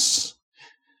nails.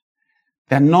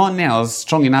 There are no nails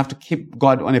strong enough to keep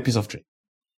God on a piece of tree.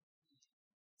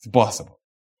 It's impossible.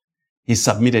 He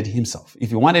submitted himself. If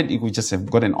he wanted, he could just have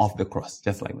gotten off the cross,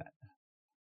 just like that.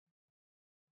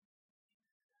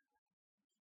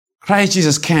 Christ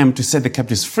Jesus came to set the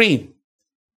captives free.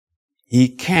 He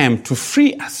came to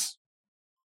free us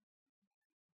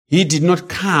He did not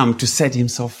come to set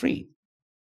himself free.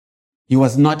 He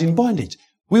was not in bondage.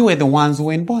 We were the ones who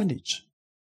were in bondage.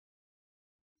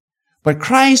 But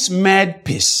Christ made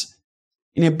peace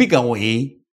in a bigger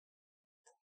way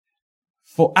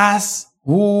for us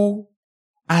who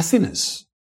are sinners.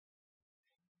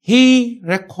 He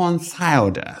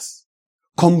reconciled us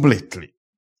completely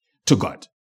to God.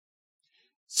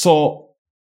 So,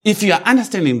 if you are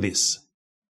understanding this,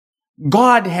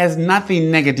 God has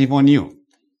nothing negative on you.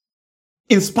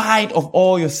 In spite of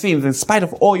all your sins, in spite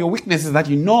of all your weaknesses that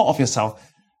you know of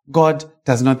yourself, God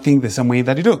does not think the same way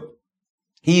that you do.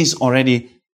 He is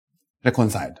already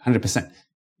reconciled, 100%.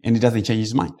 And he doesn't change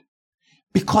his mind.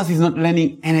 Because he's not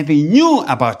learning anything new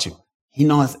about you. He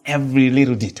knows every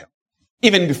little detail,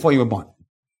 even before you were born.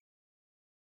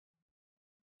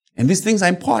 And these things are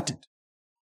important.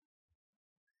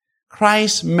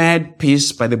 Christ made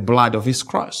peace by the blood of his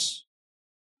cross.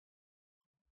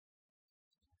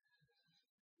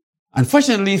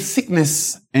 Unfortunately,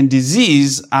 sickness and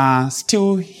disease are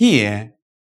still here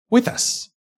with us,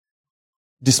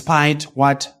 despite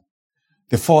what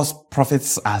the false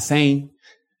prophets are saying.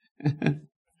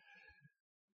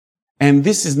 And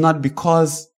this is not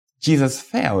because Jesus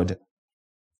failed. It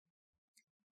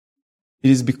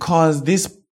is because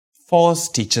these false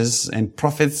teachers and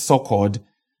prophets, so-called,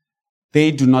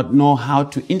 they do not know how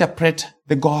to interpret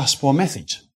the gospel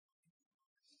message.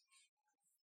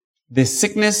 The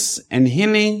sickness and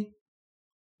healing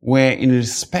were in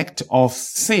respect of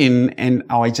sin and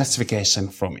our justification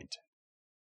from it.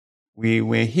 We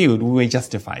were healed, we were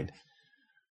justified.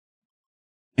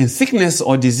 And sickness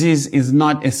or disease is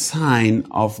not a sign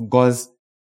of God's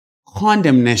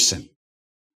condemnation.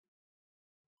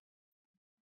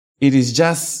 It is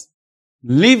just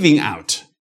living out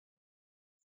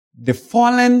the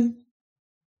fallen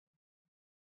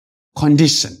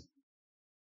condition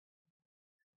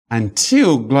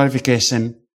until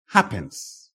glorification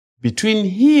happens. Between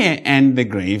here and the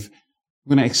grave,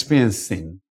 we're going to experience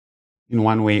sin in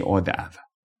one way or the other.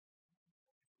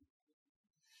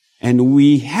 And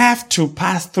we have to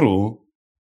pass through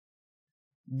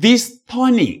this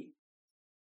thorny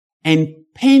and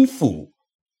painful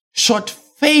short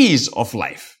phase of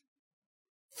life.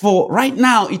 For right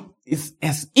now, it is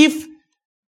as if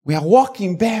we are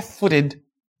walking barefooted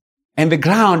and the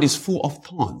ground is full of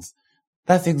thorns.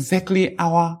 That's exactly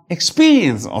our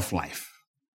experience of life.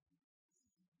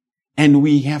 And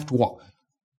we have to walk.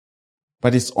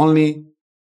 But it's only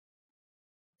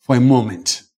for a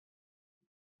moment.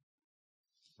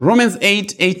 Romans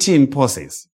 8:18, Paul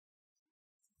says,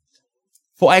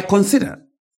 For I consider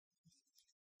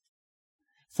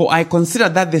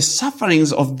that the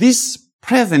sufferings of this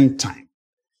present time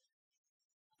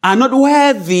are not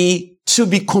worthy to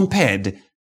be compared.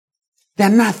 They are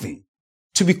nothing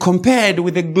to be compared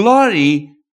with the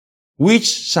glory which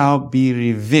shall be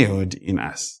revealed in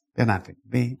us. They're nothing.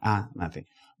 They are nothing.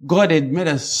 God had made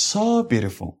us so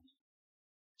beautiful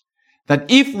that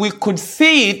if we could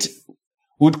see it,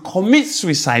 we would commit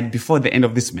suicide before the end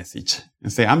of this message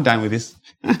and say, I'm done with this.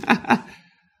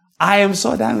 I am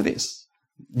so done with this.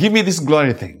 Give me this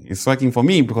glory thing. It's working for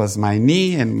me because my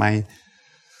knee and my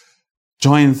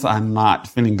joints are not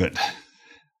feeling good.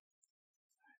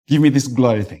 Give me this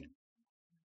glory thing.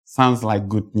 Sounds like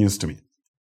good news to me.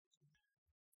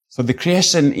 So the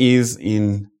creation is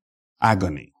in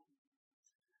agony.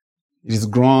 It is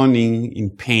groaning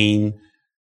in pain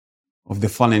of the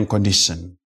fallen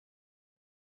condition.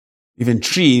 Even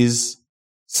trees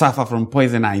suffer from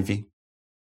poison ivy.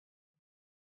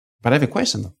 But I have a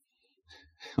question though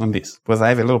on this, because I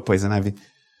have a little poison ivy.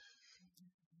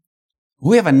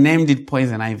 Whoever named it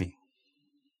poison ivy,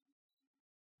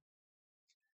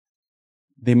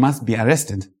 they must be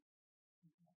arrested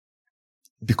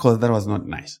because that was not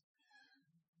nice.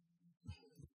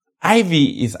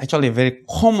 Ivy is actually a very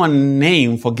common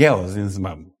name for girls in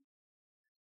Zimbabwe.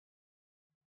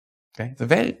 Okay, it's a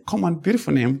very common,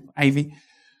 beautiful name, Ivy.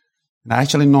 And I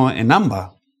actually know a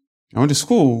number. I went to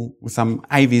school with some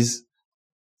Ivies.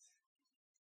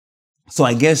 So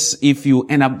I guess if you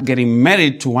end up getting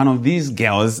married to one of these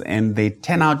girls and they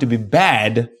turn out to be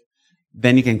bad,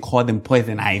 then you can call them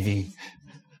poison ivy.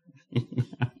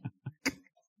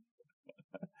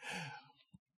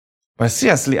 But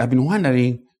seriously, I've been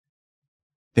wondering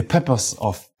the purpose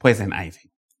of poison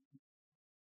ivy.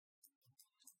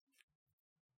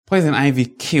 Poison ivy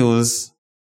kills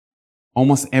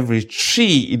almost every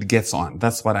tree it gets on.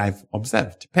 That's what I've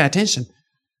observed. Pay attention.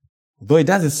 Though it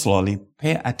does it slowly,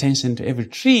 pay attention to every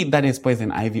tree that is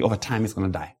poison ivy. Over time, it's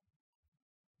going to die.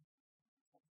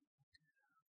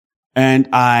 And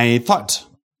I thought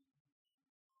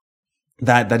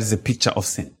that is a picture of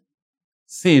sin.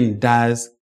 sin does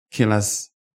kill us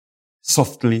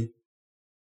softly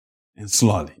and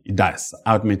slowly. It does.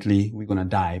 Ultimately, we're going to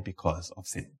die because of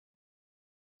sin.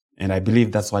 And I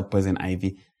believe that's what Poison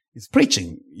Ivy is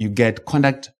preaching. You get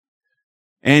contact,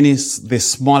 the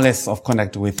smallest of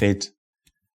contact with it,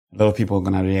 a lot of people are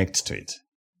going to react to it.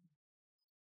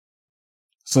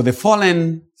 So the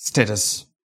fallen status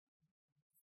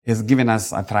has given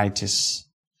us arthritis,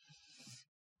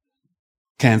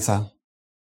 cancer,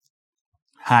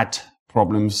 heart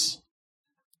problems,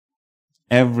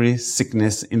 every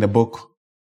sickness in the book.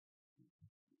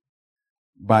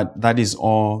 But that is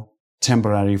all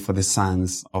temporary for the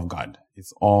sons of God.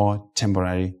 It's all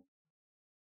temporary.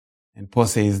 And Paul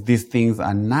says these things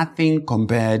are nothing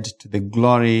compared to the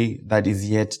glory that is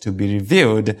yet to be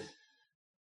revealed,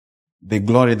 the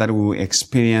glory that we will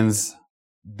experience,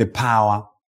 the power,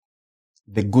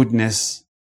 the goodness,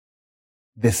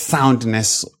 the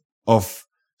soundness of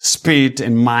spirit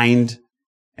and mind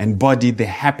and body, the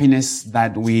happiness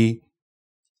that we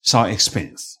shall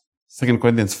experience. 2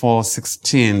 Corinthians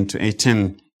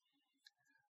 4:16-18,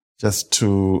 just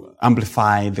to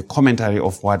amplify the commentary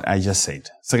of what I just said.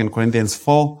 2 Corinthians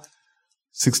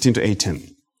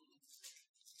 4:16-18.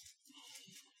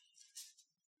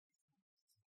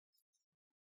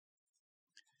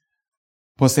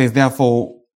 Paul says,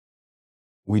 therefore,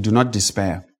 we do not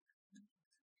despair.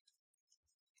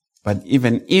 But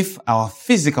even if our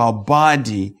physical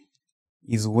body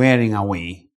is wearing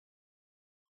away,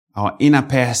 our inner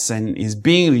person is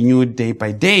being renewed day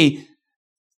by day,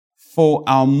 for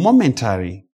our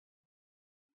momentary,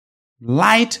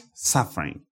 light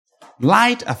suffering,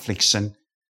 light affliction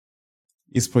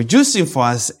is producing for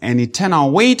us an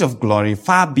eternal weight of glory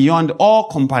far beyond all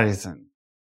comparison.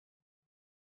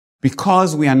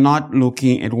 Because we are not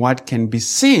looking at what can be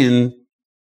seen,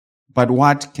 but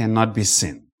what cannot be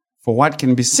seen. For what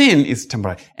can be seen is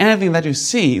temporary. Anything that you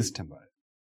see is temporary.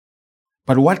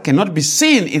 But what cannot be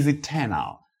seen is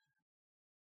eternal.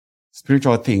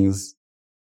 Spiritual things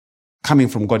coming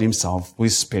from God himself, who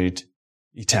is spirit,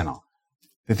 eternal.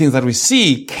 The things that we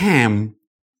see came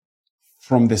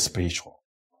from the spiritual.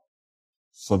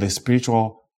 So the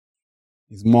spiritual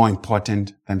is more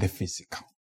important than the physical.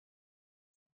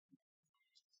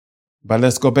 But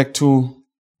let's go back to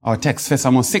our text, 1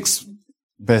 Samuel 6,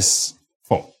 verse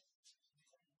 4.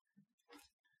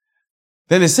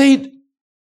 Then they said,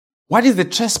 what is the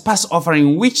trespass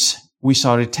offering which we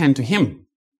shall return to him?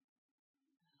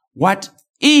 What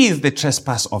is the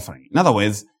trespass offering? In other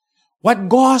words, what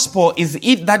gospel is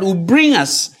it that will bring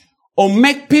us or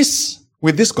make peace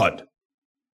with this God?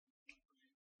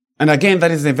 And again,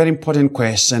 that is a very important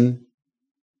question.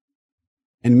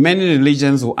 And many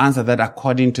religions will answer that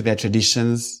according to their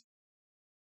traditions.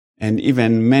 And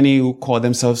even many who call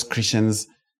themselves Christians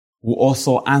will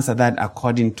also answer that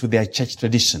according to their church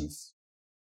traditions,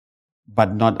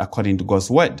 but not according to God's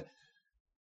word.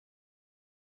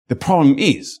 The problem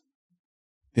is,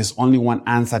 there's only one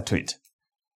answer to it.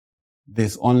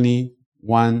 There's only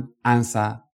one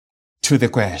answer to the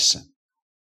question.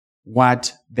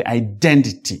 What the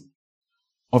identity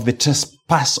of the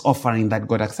trespass offering that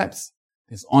God accepts?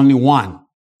 There's only one.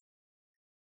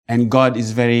 And God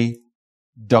is very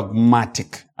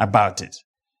dogmatic about it.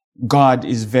 God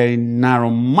is very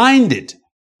narrow-minded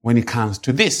when it comes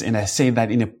to this. And I say that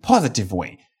in a positive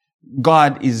way.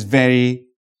 God is very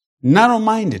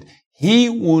narrow-minded. He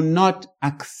will not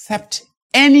accept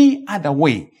any other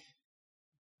way.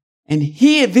 And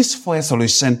hear this for a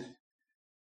solution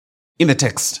in the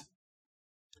text.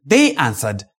 They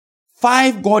answered,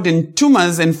 5 golden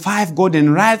tumors and 5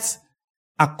 golden rats,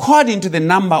 according to the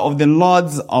number of the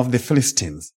lords of the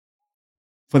Philistines.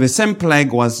 For the same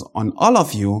plague was on all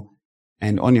of you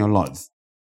and on your lords.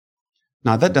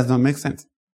 Now that does not make sense.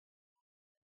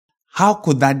 How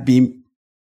could that be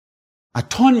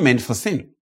atonement for sin?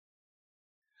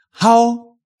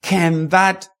 How can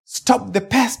that stop the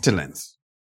pestilence?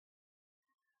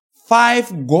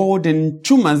 5 golden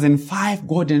tumors and 5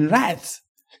 golden rats.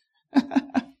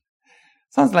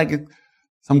 Sounds like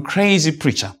some crazy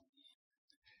preacher.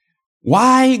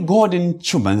 Why golden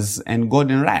tumors and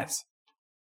golden rats?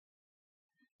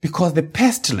 Because the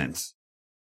pestilence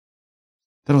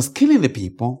that was killing the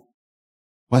people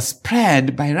was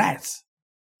spread by rats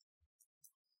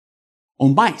or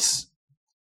mice.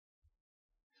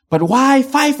 But why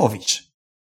 5 of each?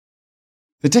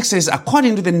 The text says,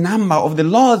 according to the number of the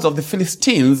lords of the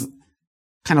Philistines,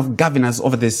 kind of governors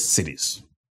over these cities.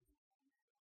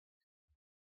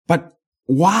 But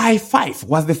why 5?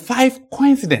 Was the 5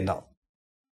 coincidental?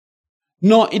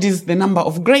 No, it is the number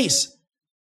of grace.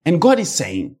 And God is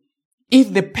saying,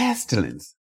 if the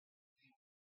pestilence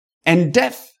and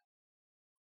death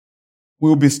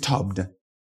will be stopped,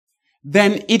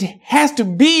 then it has to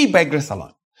be by grace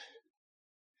alone.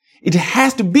 It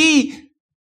has to be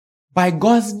by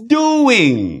God's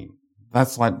doing.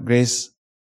 That's what grace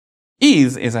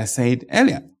is, as I said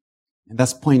earlier. And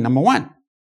that's point number one.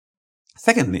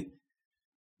 Secondly,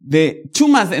 the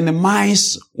tumors and the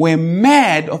mice were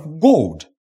made of gold.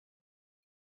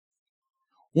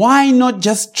 Why not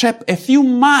just trap a few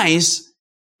mice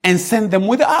and send them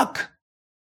with the ark?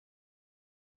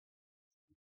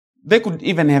 They could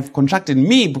even have contracted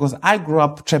me because I grew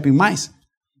up trapping mice.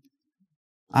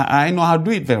 I know how to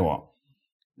do it very well.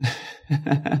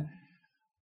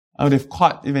 I would have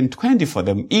caught even 20 for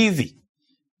them easy.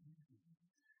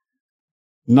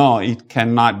 No, it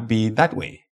cannot be that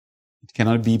way. It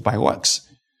cannot be by works.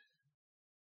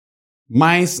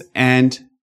 Mice and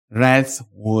rats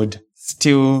would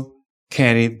still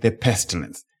carry the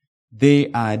pestilence.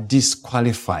 They are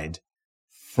disqualified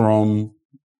from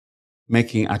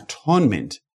making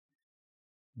atonement.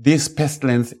 This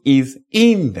pestilence is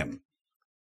in them.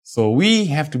 So we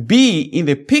have to be in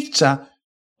the picture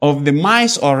of the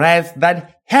mice or rats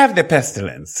that have the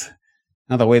pestilence.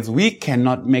 In other words, we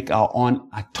cannot make our own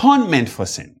atonement for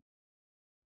sin.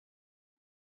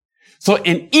 So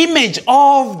an image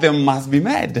of them must be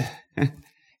made.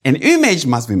 An image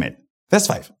must be made. Verse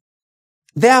 5.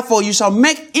 Therefore you shall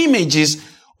make images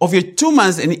of your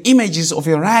tumors and images of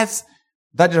your rats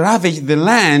that ravage the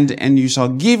land, and you shall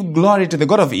give glory to the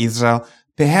God of Israel.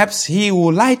 Perhaps he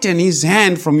will lighten his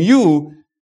hand from you,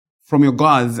 from your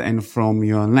gods, and from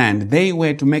your land. They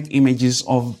were to make images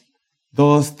of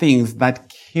those things that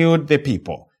killed the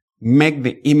people. Make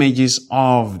the images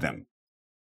of them.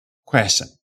 Question.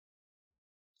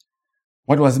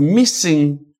 What was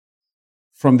missing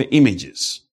from the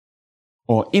images,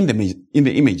 or in the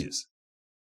images?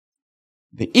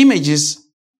 The images,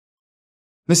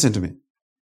 listen to me,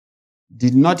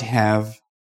 did not have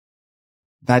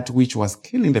that which was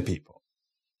killing the people,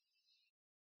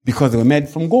 because they were made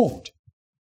from gold.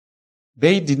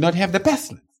 They did not have the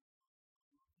pestilence.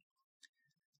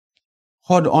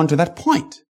 Hold on to that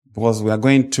point, because we are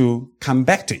going to come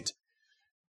back to it.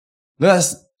 Let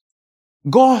us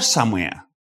go somewhere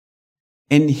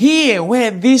and hear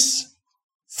where this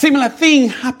similar thing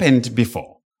happened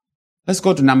before. Let's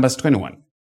go to Numbers 21.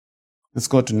 Let's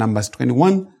go to Numbers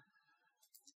 21.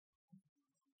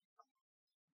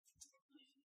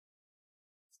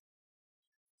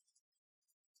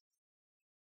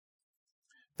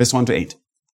 Verse 1 to 8.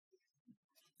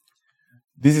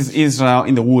 This is Israel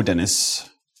in the wilderness,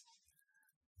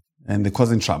 and they're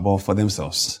causing trouble for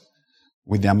themselves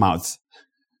with their mouths.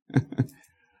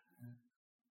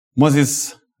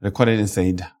 Moses recorded and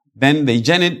said, Then they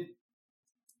journeyed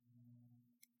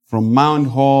from Mount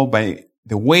Hor by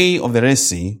the way of the Red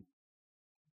Sea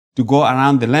to go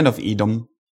around the land of Edom,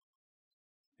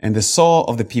 and the soul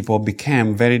of the people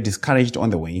became very discouraged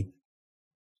on the way.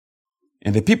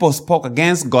 And the people spoke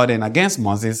against God and against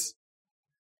Moses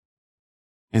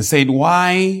and said,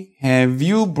 Why have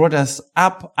you brought us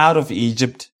up out of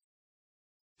Egypt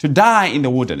to die in the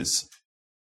wilderness?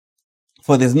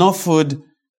 For there's no food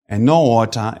and no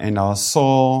water, and our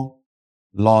soul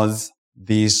loathes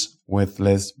this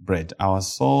worthless bread. Our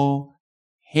soul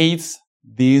hates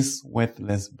this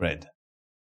worthless bread.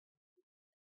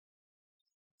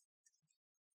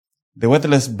 The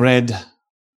worthless bread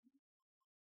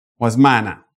was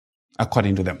manna,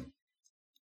 according to them.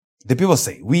 The people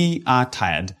say, we are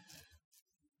tired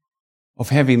of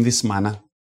having this manna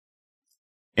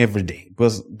every day,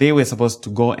 because they were supposed to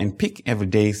go and pick every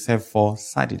day except for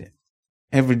Saturday.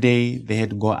 Every day they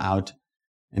had to go out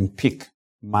and pick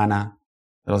manna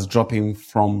that was dropping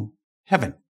from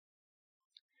heaven.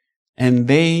 And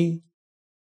they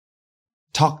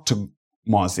talked to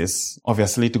Moses,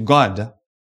 obviously to God,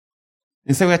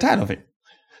 and said, we're tired of it.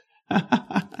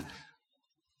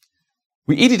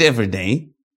 We eat it every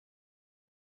day.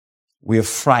 We have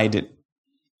fried it.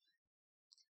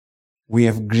 We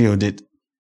have grilled it.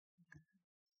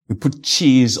 We put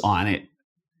cheese on it,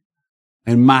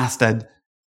 and mustard,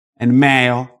 and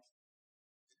mayo.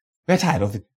 We're tired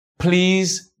of it.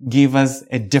 Please give us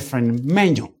a different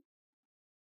menu.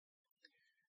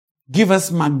 Give us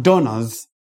McDonald's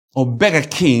or Burger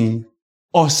King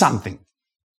or something.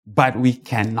 But we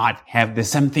cannot have the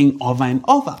same thing over and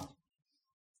over.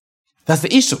 That's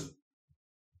the issue.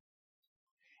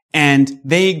 And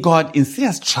they got in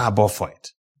serious trouble for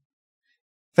it.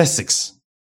 Verse 6.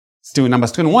 Still in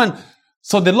Numbers 21.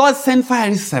 So the Lord sent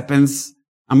fiery serpents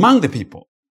among the people,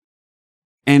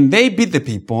 and they beat the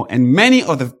people, and many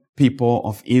of the people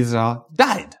of Israel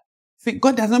died. See,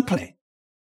 God doesn't play.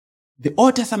 the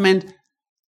Old Testament,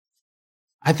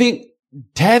 I think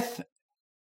death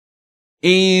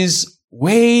is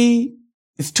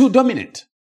too dominant.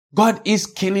 God is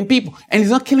killing people. And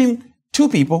he's not killing 2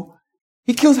 people.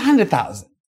 He kills 100,000.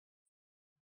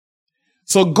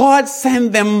 So God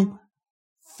sent them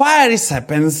fiery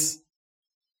serpents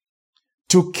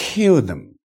to kill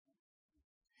them.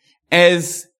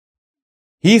 As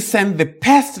he sent the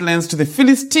pestilence to the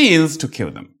Philistines to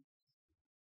kill them.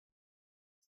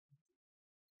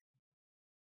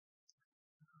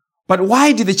 But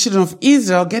why did the children of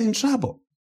Israel get in trouble?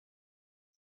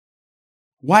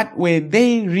 What were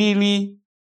they really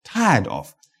tired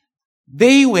of?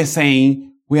 They were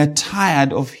saying, we are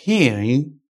tired of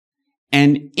hearing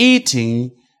and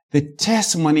eating the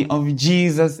testimony of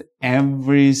Jesus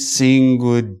every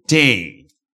single day.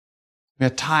 We are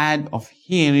tired of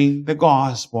hearing the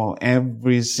gospel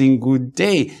every single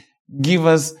day. Give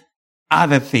us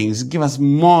other things. Give us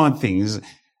more things.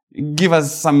 Give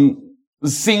us some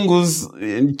singles,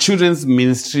 children's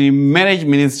ministry, marriage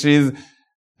ministries.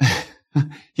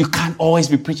 You can't always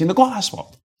be preaching the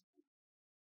gospel.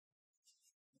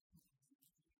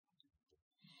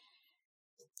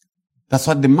 That's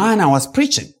what the manna was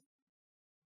preaching.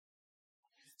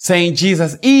 Saying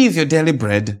Jesus is your daily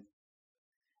bread.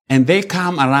 And they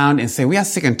come around and say, we are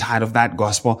sick and tired of that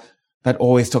gospel that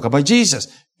always talk about Jesus.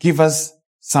 Give us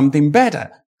something better,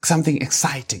 something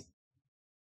exciting.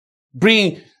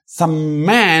 Bring some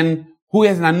man who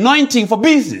has an anointing for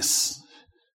business.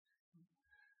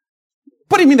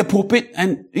 Put him in the pulpit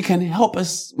and he can help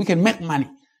us. We can make money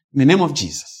in the name of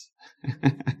Jesus.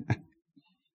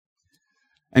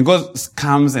 And God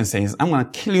comes and says, I'm going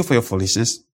to kill you for your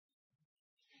foolishness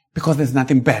because there's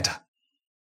nothing better.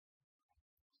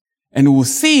 And we'll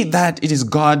see that it is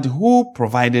God who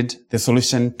provided the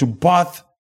solution to both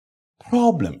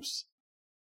problems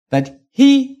that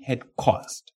he had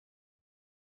caused.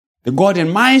 The golden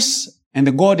mice and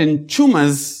the golden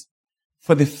tumors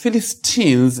for the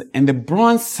Philistines and the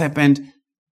bronze serpent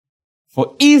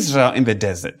for Israel in the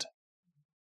desert.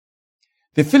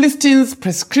 The Philistines'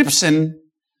 prescription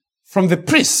from the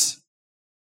priests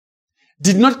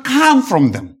did not come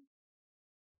from them.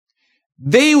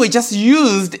 They were just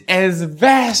used as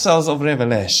vessels of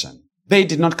revelation. They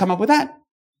did not come up with that.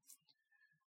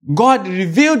 God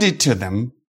revealed it to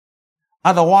them.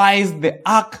 Otherwise, the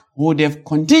ark would have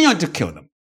continued to kill them.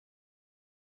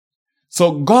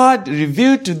 So God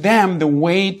revealed to them the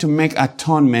way to make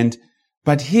atonement,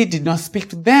 but he did not speak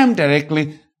to them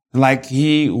directly like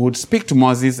he would speak to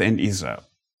Moses and Israel.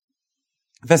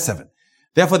 Verse 7.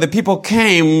 Therefore the people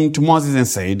came to Moses and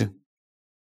said,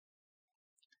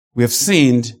 we have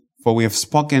sinned, for we have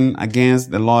spoken against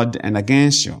the Lord and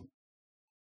against you.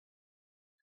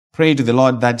 Pray to the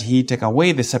Lord that he take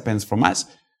away the serpents from us.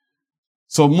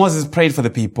 So Moses prayed for the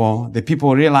people. The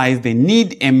people realized they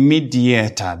need a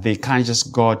mediator. They can't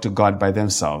just go to God by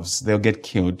themselves. They'll get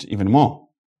killed even more.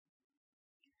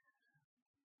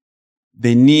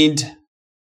 They need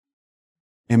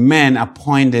a man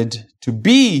appointed to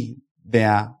be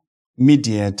their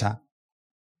mediator.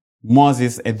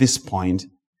 Moses at this point.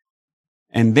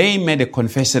 And they made a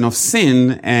confession of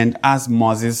sin and asked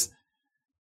Moses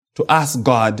to ask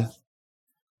God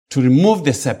to remove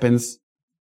the serpents,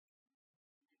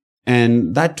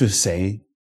 and that to say,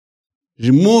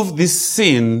 remove this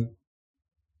sin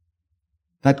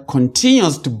that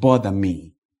continues to bother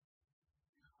me.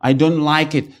 I don't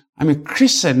like it. I'm a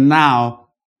Christian now.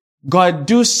 God,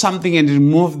 do something and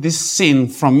remove this sin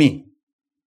from me.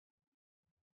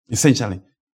 Essentially,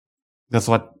 that's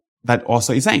what that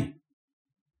also is saying.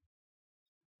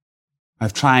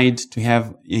 I've tried to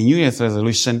have a New Year's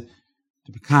resolution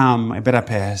to become a better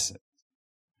person.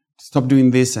 Stop doing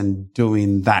this and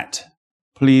doing that.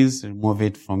 Please remove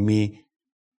it from me.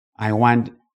 I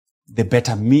want the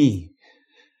better me.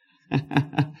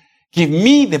 Give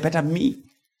me the better me.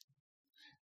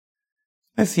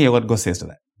 Let's hear what God says to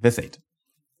that. Verse 8.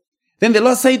 Then the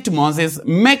Lord said to Moses,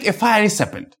 make a fiery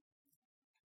serpent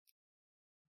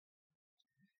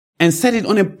and set it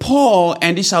on a pole,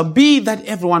 and it shall be that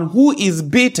everyone who is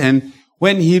bitten,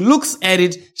 when he looks at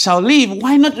it, shall live.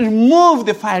 Why not remove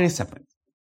the fiery serpent?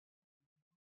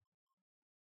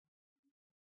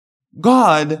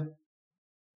 God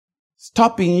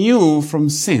stopping you from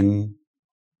sin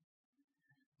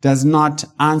does not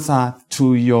answer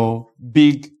to your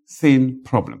big sin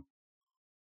problem.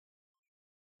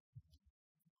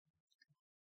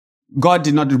 God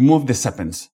did not remove the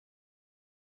serpents.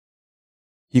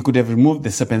 He could have removed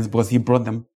the serpents because he brought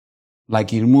them, like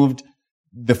he removed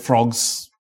the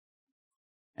frogs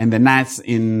and the gnats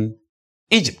in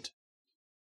Egypt.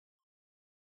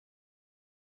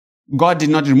 God did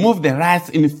not remove the rats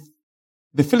in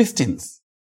the Philistines.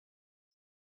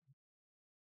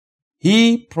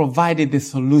 He provided the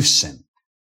solution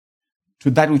to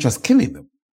that which was killing them.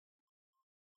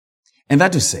 And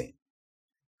that to say,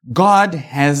 God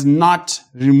has not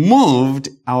removed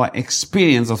our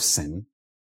experience of sin,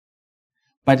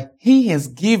 but He has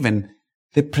given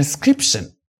the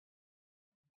prescription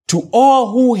to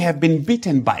all who have been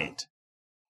bitten by it.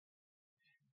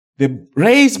 The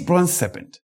raised bronze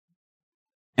serpent,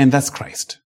 and that's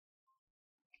Christ.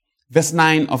 Verse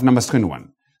 9 of Numbers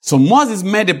 21. So Moses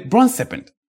made a bronze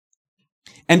serpent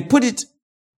and put it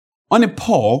on a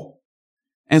pole,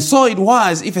 and so it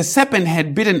was if a serpent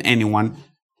had bitten anyone,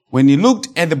 when he looked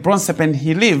at the bronze serpent,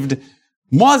 he lived.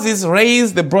 Moses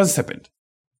raised the bronze serpent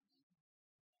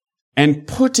and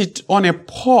put it on a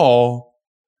pole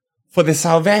for the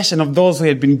salvation of those who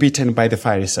had been bitten by the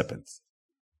fiery serpents.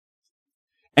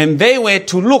 And they were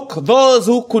to look, those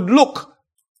who could look.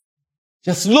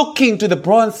 Just looking to the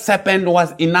bronze serpent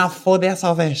was enough for their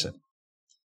salvation.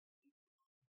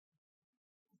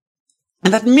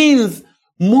 And that means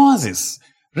Moses,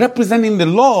 representing the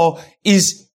law,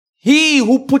 is he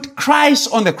who put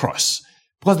Christ on the cross.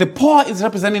 Because the pole is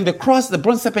representing the cross, the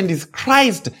bronze serpent is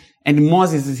Christ, and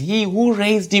Moses is he who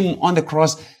raised him on the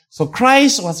cross. So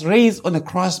Christ was raised on the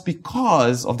cross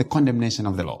because of the condemnation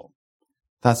of the law.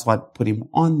 That's what put him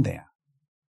on there.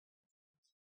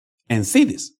 And see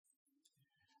this.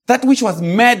 That which was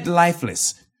made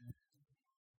lifeless,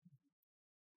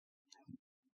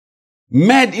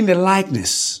 made in the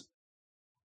likeness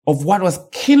of what was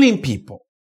killing people,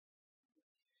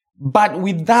 but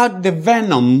without the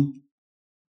venom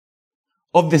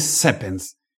of the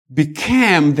serpents,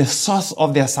 became the source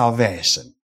of their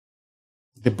salvation.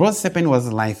 The bronze serpent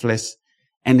was lifeless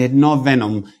and had no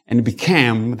venom and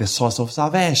became the source of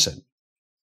salvation.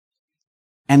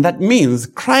 And that means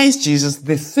Christ Jesus,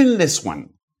 the sinless one,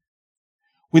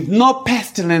 with no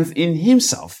pestilence in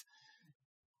himself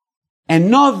and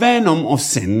no venom of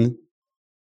sin,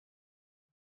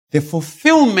 the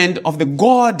fulfillment of the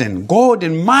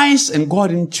golden mice and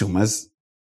golden tumors,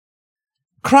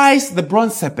 Christ, the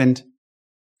bronze serpent,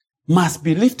 must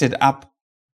be lifted up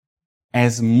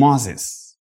as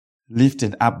Moses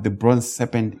lifted up the bronze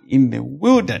serpent in the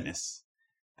wilderness.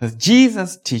 That's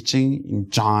Jesus teaching in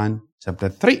John chapter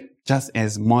 3, just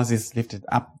as Moses lifted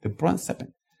up the bronze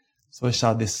serpent. So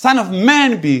shall the Son of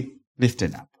Man be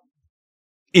lifted up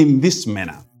in this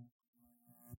manner.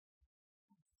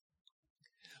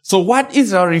 So what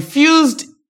Israel refused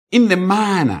in the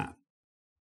manna,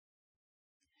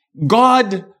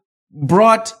 God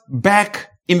brought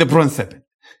back in the bronze serpent.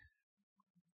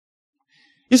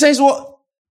 He says, well,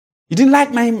 you didn't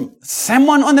like my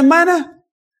sermon on the manna?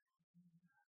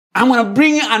 I'm going to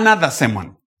bring another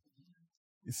sermon.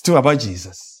 It's still about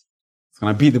Jesus. It's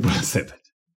going to be the bronze serpent.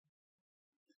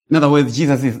 In other words,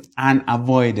 Jesus is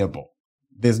unavoidable.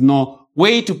 There's no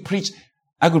way to preach.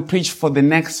 I could preach for the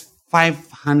next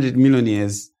 500 million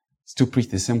years, still preach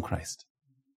the same Christ.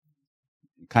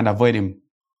 You can't avoid him.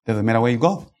 Doesn't matter where you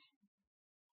go.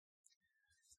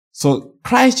 So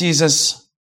Christ Jesus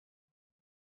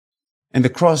and the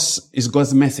cross is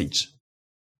God's message.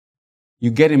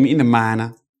 You get him in the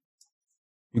manna.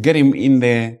 You get him in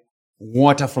the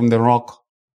water from the rock.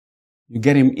 You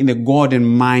get him in the golden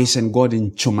mice and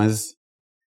golden tumors.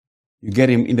 You get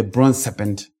him in the bronze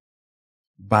serpent.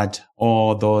 But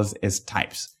all those as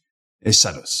types, as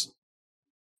shadows.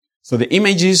 So the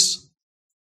images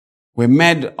were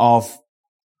made of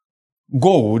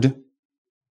gold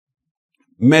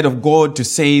to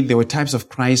say they were types of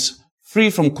Christ, free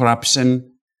from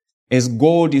corruption, as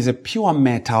gold is a pure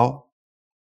metal,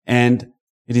 and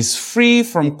it is free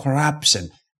from corruption,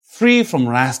 free from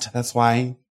rust. That's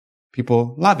why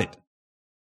people love it.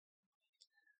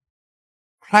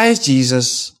 Christ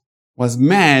Jesus was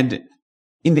made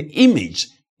in the image,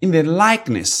 in the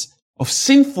likeness of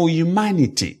sinful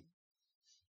humanity,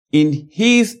 in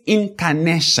his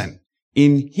incarnation,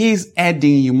 in his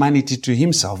adding humanity to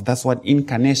himself. That's what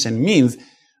incarnation means.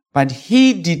 But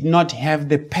he did not have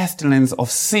the pestilence of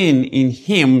sin in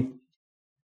him.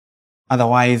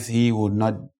 Otherwise, he would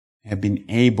not have been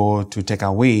able to take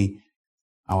away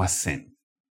our sin.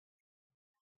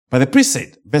 But the priest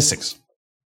said, verse 6,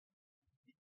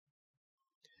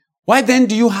 why then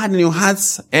do you harden your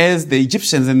hearts as the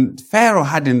Egyptians and Pharaoh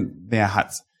hardened their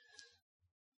hearts?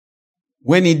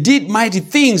 When he did mighty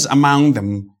things among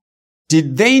them,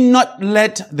 did they not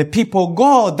let the people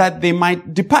go that they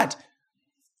might depart?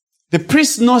 The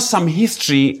priests know some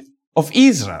history of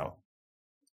Israel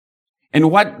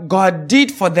and what God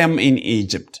did for them in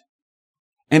Egypt.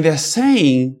 And they're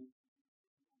saying,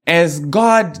 as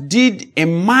God did a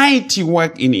mighty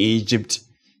work in Egypt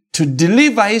to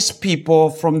deliver his people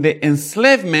from the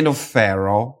enslavement of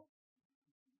Pharaoh,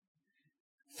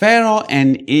 Pharaoh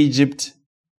and Egypt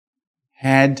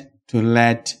had to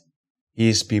let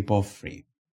his people free.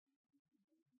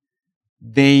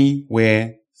 They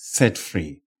were set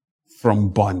free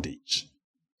from bondage.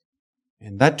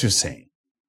 And that to say,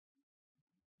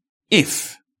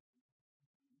 if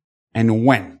and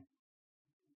when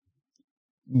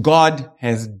God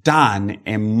has done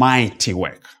a mighty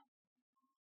work,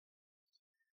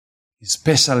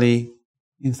 especially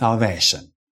in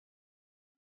salvation,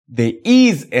 there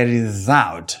is a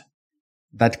result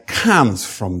that comes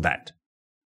from that.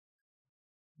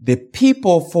 The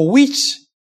people for which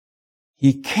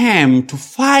he came to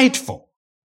fight for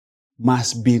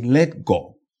must be let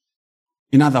go.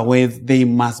 In other words, they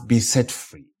must be set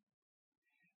free.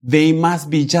 They must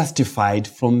be justified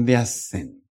from their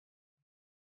sin.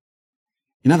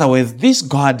 In other words, this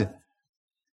God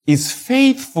is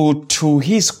faithful to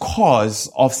his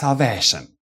cause of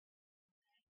salvation.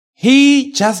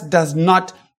 He just does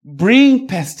not bring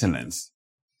pestilence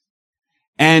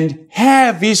and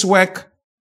have his work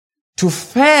to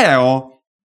fail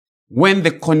when the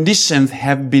conditions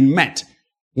have been met.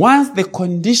 Once the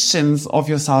conditions of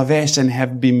your salvation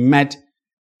have been met,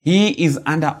 he is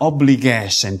under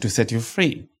obligation to set you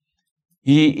free.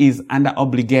 He is under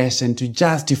obligation to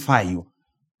justify you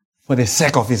for the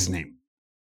sake of his name.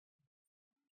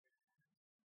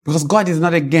 Because God is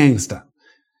not a gangster.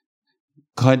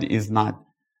 God is not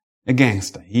a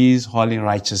gangster. He is holy,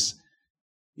 righteous.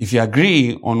 If you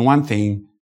agree on one thing,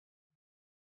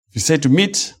 if you say to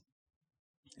meet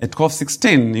at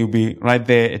 12:16, you'll be right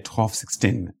there at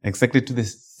 12:16, exactly to the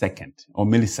second or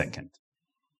millisecond.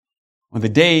 On the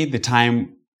day, the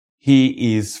time,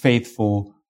 he is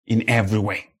faithful in every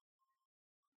way.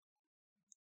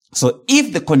 So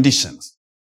if the conditions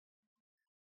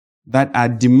that are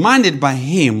demanded by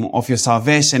him of your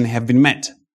salvation have been met,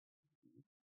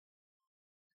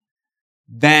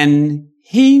 then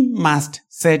he must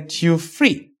set you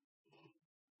free.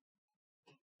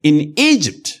 In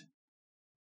Egypt,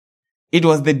 it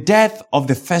was the death of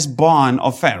the firstborn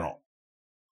of Pharaoh,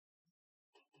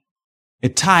 a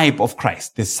type of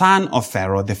Christ, the son of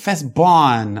Pharaoh, the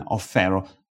firstborn of Pharaoh,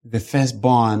 the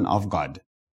firstborn of God.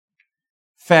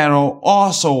 Pharaoh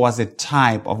also was a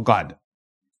type of God.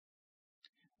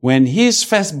 When his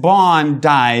firstborn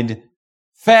died,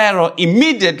 Pharaoh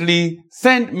immediately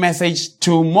sent message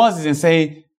to Moses and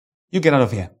say, you get out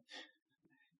of here.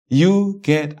 You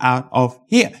get out of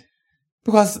here.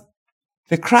 Because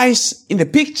the Christ in the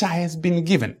picture has been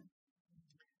given.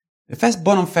 The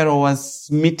firstborn of Pharaoh was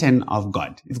smitten of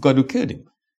God. It's God who killed him.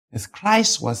 As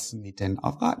Christ was smitten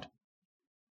of God.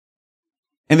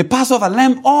 And the Passover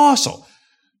lamb also,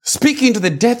 speaking to the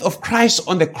death of Christ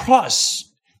on the cross,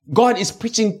 God is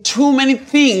preaching too many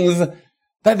things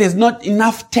that there's not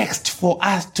enough text for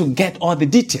us to get all the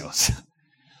details.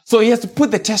 So he has to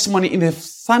put the testimony in the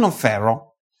son of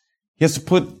Pharaoh. He has to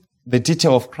put the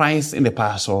detail of Christ in the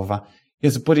Passover. He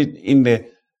has to put it in the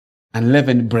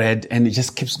unleavened bread, and it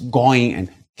just keeps going and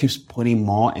keeps putting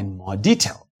more and more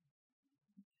detail.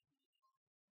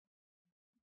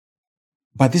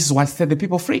 But this is what set the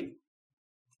people free.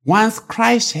 Once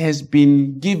Christ has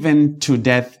been given to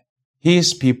death,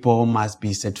 his people must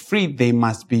be set free. They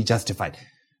must be justified.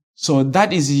 So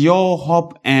that is your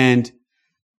hope, and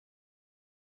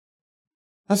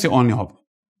that's your only hope.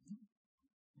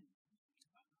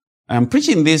 I'm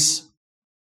preaching this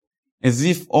as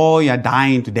if, oh, you're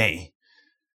dying today.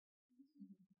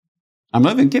 I'm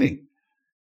not even kidding.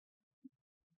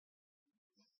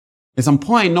 At some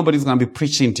point, nobody's going to be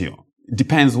preaching to you. It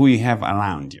depends who you have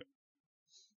around you.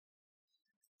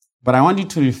 But I want you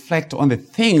to reflect on the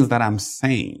things that I'm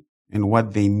saying and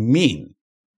what they mean.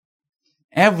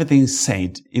 Everything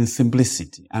said in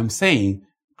simplicity. I'm saying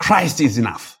Christ is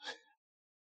enough.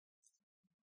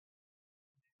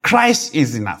 Christ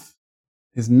is enough.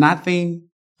 There's nothing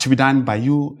to be done by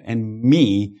you and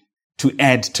me to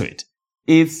add to it.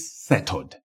 It's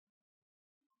settled.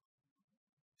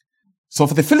 So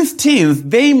for the Philistines,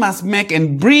 they must make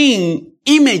and bring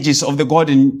images of the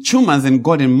golden tumors and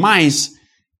golden mice,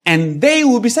 and they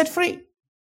will be set free.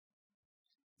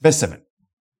 Verse 7.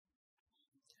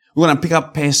 We're going to pick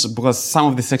up pace because some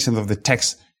of the sections of the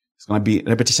text is going to be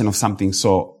repetition of something,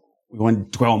 so we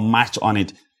won't dwell much on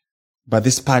it. But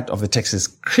this part of the text is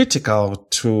critical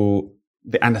to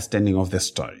the understanding of the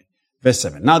story. Verse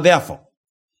 7. Now therefore,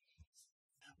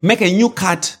 make a new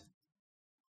cut.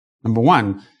 Number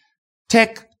 1,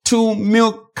 take 2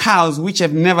 milk cows which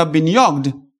have never been yoked.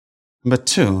 Number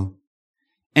 2,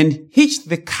 and hitch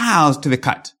the cows to the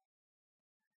cart.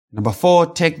 Number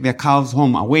 4, take their calves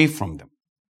home away from them.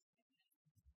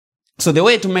 So the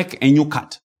way to make a new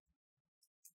cart,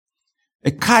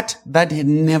 a cart that had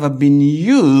never been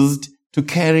used to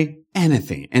carry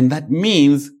anything, and that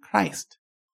means Christ.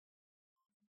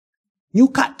 New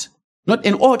cart, not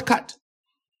an old cart.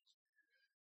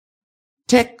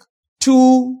 Take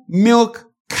 2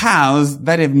 milk cows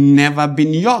that have never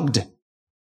been yoked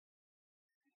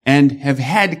and have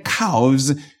had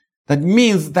calves. That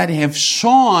means that have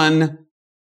shown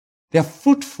their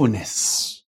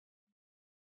fruitfulness.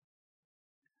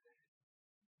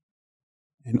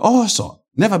 And also,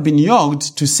 never been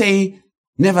yoked to say,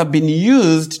 never been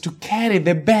used to carry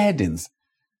the burdens.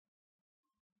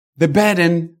 The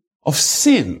burden of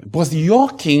sin. Because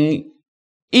yoking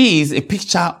is a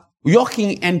picture,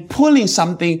 yoking and pulling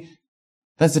something,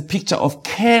 that's a picture of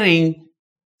carrying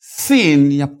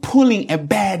sin. You're pulling a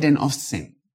burden of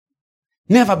sin.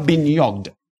 Never been yoked.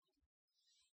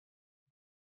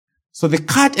 So the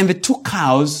cart and the 2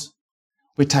 cows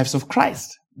were types of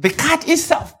Christ. The cart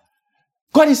itself.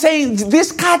 God is saying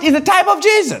this cart is a type of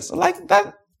Jesus. Like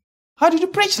that. How did you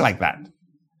preach like that?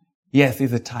 Yes,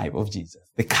 it's a type of Jesus.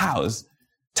 The cows,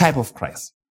 type of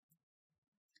Christ.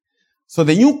 So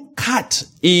the new cart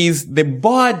is the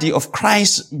body of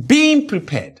Christ being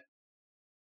prepared.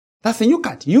 That's a new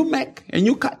cart. You make a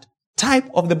new cart. Type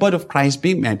of the body of Christ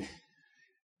being made.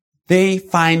 They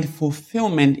find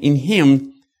fulfillment in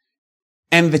Him.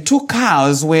 And the 2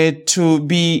 cows were to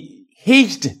be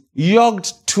hitched,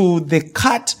 yoked to the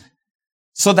cart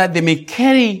so that they may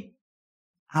carry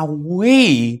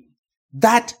away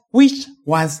that which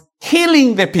was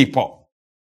killing the people.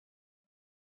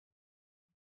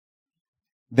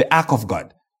 The ark of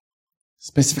God.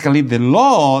 Specifically, the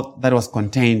law that was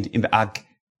contained in the ark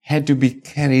had to be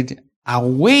carried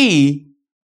away.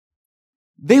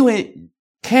 They were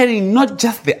carrying not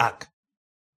just the ark,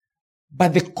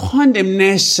 but the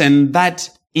condemnation that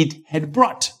it had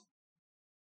brought.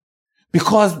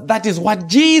 Because that is what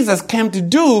Jesus came to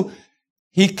do.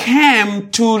 He came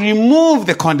to remove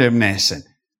the condemnation,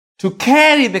 to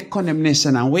carry the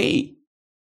condemnation away.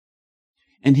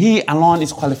 And He alone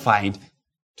is qualified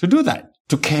to do that,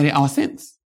 to carry our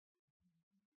sins.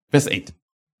 Verse 8.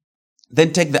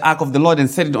 Then take the ark of the Lord and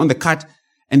set it on the cart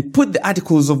and put the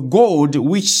articles of gold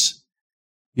which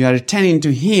you are returning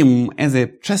to Him as a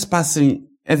trespass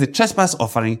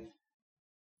offering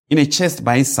in a chest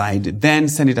by His side. Then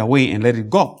send it away and let it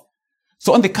go.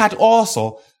 So on the cart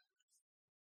also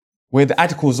were the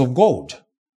articles of gold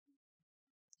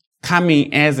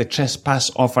coming as a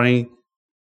trespass offering.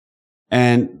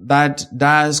 And that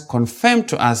does confirm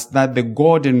to us that the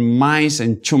golden mice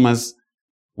and tumors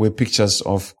were pictures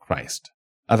of Christ.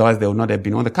 Otherwise, they would not have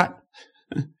been on the cart.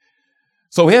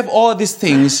 So we have all these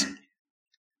things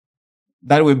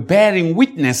that were bearing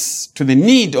witness to the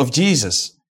need of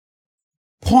Jesus,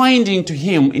 pointing to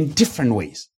Him in different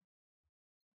ways.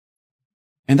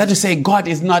 And that to say, God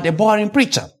is not a boring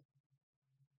preacher.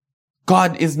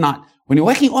 God is not. When you're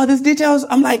working all these details,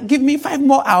 I'm like, give me 5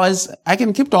 more hours. I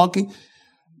can keep talking.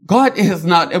 God is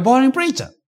not a boring preacher.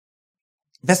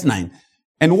 Verse 9.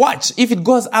 And watch, if it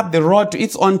goes up the road to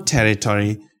its own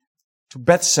territory, to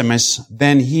Beth Shemesh,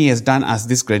 then he has done us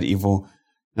this great evil.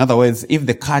 In other words, if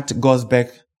the cart goes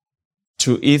back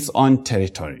to its own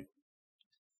territory,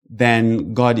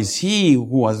 then God is He who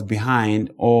was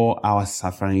behind all our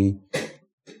suffering,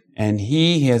 and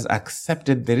He has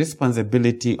accepted the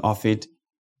responsibility of it,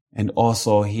 and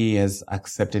also He has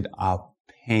accepted our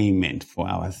payment for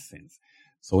our sins.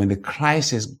 So when the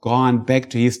Christ has gone back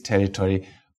to His territory,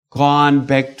 gone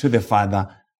back to the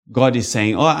Father, God is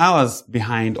saying, oh, I was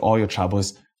behind all your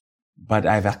troubles, but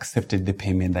I've accepted the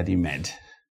payment that He made.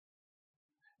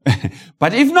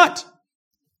 But if not,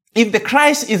 if the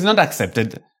Christ is not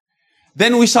accepted,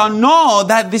 then we shall know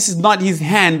that this is not His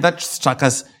hand that struck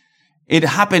us. It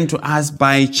happened to us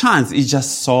by chance. It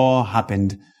just so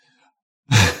happened.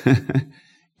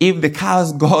 If the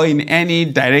cows go in any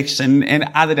direction, any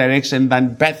other direction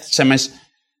than Beth Shemesh,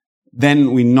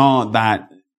 then we know that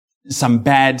some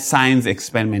bad science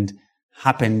experiment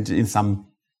happened in some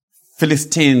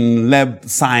Philistine lab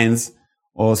science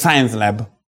or science lab,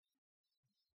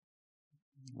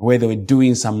 where they were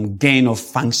doing some gain of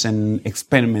function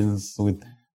experiments with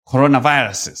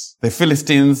coronaviruses. The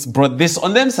Philistines brought this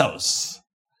on themselves.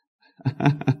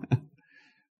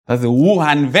 That's the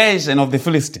Wuhan version of the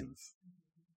Philistines.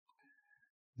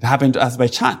 It happened to us by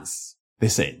chance, they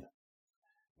said.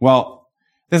 Well,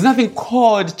 there's nothing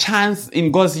called chance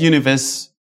in God's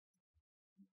universe.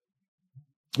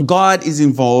 God is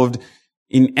involved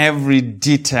in every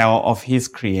detail of His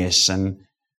creation.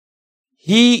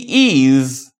 He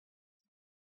is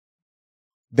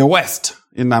the West.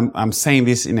 And I'm saying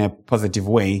this in a positive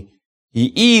way.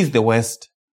 He is the West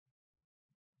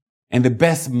and the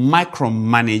best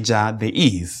micromanager there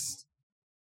is.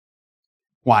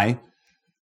 Why?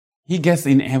 He gets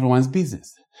in everyone's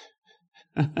business.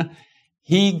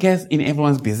 He gets in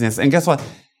everyone's business. And guess what?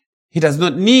 He does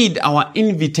not need our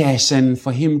invitation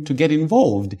for him to get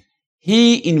involved.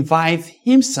 He invites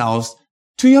himself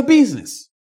to your business.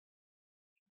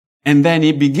 And then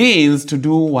he begins to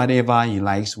do whatever he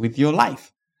likes with your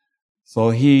life. So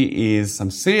he is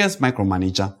some serious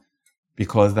micromanager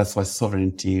because that's what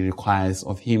sovereignty requires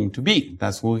of him to be.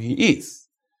 That's who he is.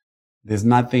 There's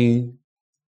nothing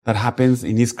that happens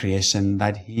in his creation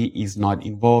that he is not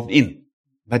involved in.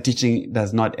 That teaching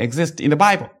does not exist in the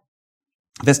Bible.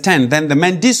 Verse 10, then the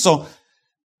men did so.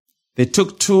 They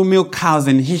took 2 milk cows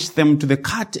and hitched them to the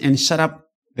cart and shut up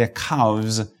their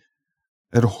calves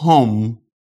at home.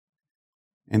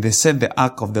 And they set the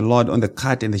ark of the Lord on the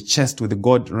cart and the chest with the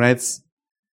goat wreaths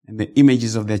and the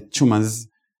images of their tumors.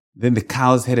 Then the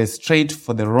cows headed straight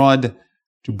for the road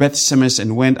to Beth-Shemesh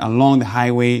and went along the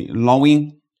highway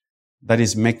lowing, that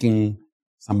is making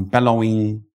some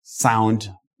bellowing sound,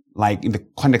 like in the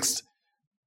context,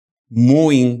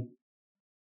 mooing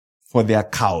for their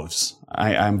calves.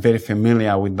 I'm very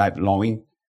familiar with that lowing.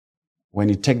 When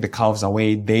you take the calves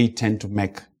away, they tend to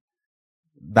make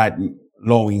that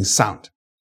lowing sound.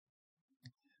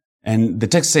 And the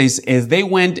text says, as they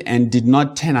went and did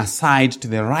not turn aside to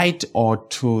the right or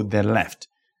to the left.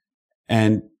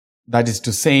 And that is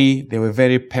to say, they were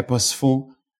very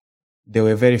purposeful. They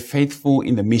were very faithful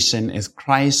in the mission as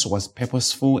Christ was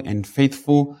purposeful and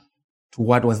faithful to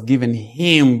what was given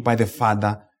him by the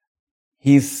Father.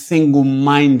 His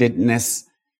single-mindedness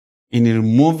in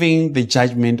removing the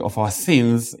judgment of our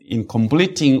sins, in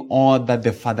completing all that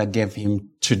the Father gave him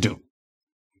to do.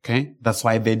 Okay? That's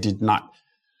why they did not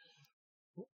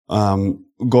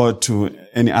go to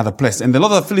any other place. And the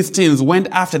Lord of the Philistines went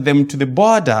after them to the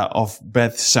border of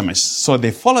Beth-Shemesh. So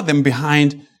they followed them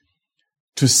behind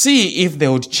to see if they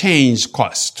would change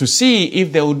course, to see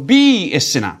if there would be a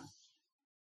sinner.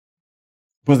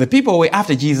 Because the people were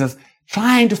after Jesus,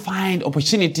 trying to find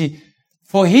opportunity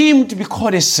for him to be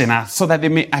called a sinner so that they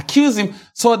may accuse him.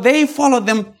 So they followed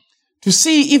them to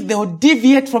see if they would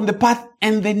deviate from the path,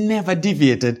 and they never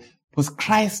deviated. Because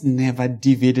Christ never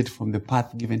deviated from the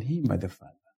path given him by the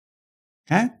Father.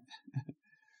 Okay?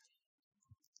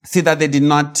 See that they did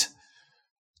not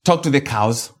talk to the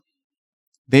cows.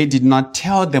 They did not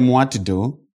tell them what to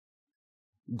do.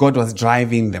 God was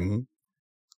driving them.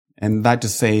 And that to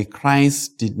say,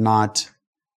 Christ did not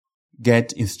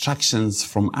get instructions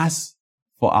from us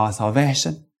for our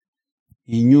salvation.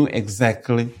 He knew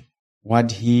exactly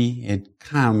what he had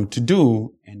come to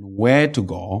do and where to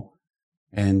go.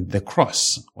 And the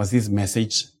cross was his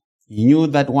message. He knew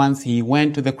that once he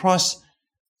went to the cross,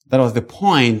 that was the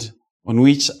point on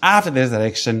which after the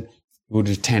resurrection, he would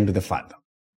return to the Father.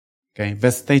 Okay,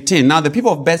 verse 13. Now the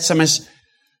people of Beth-Shemesh,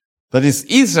 that is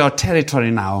Israel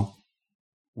territory now,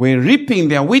 were reaping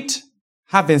their wheat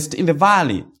harvest in the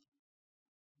valley.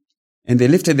 And they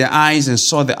lifted their eyes and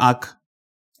saw the ark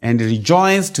and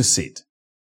rejoiced to see it.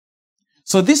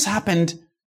 So this happened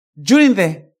during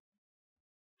the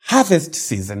harvest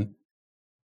season.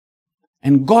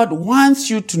 And God wants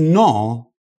you to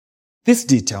know this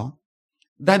detail,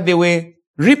 that they were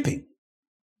reaping.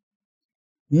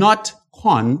 Not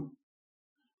corn,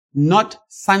 not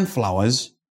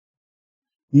sunflowers,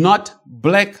 not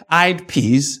black-eyed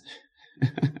peas.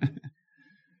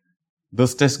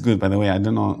 Those taste good, by the way. I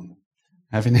don't know.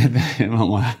 I haven't had that in a long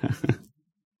while.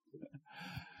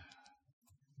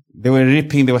 They were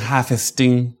reaping, they were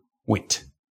harvesting wheat.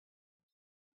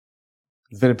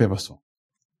 It's very purposeful.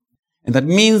 And that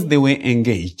means they were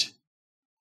engaged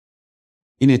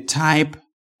in a type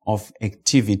of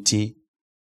activity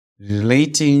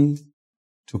relating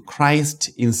to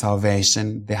Christ in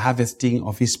salvation, the harvesting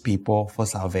of his people for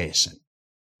salvation.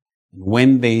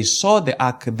 When they saw the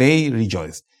ark, they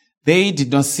rejoiced. They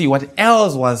did not see what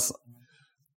else was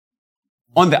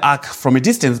on the ark from a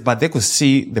distance, but they could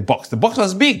see the box. The box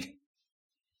was big,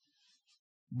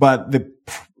 but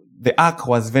the ark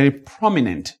was very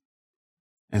prominent.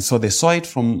 And so they saw it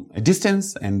from a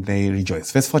distance and they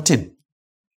rejoiced. Verse 14.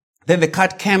 Then the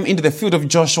cart came into the field of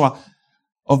Joshua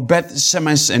of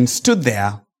Beth-Shemesh and stood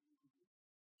there.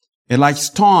 A large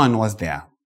stone was there.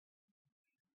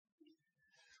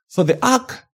 So the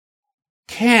ark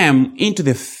came into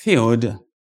the field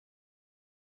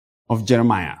of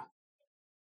Jeremiah.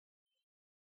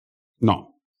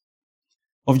 No.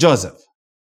 Of Joseph.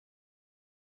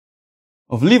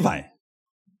 Of Levi.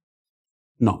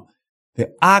 No.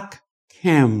 The ark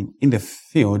came in the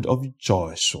field of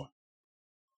Joshua.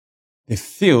 The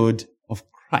field of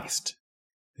Christ.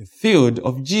 The field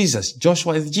of Jesus.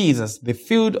 Joshua is Jesus. The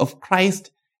field of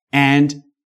Christ, and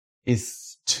it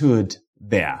stood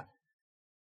there.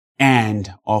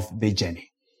 End of the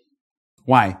journey.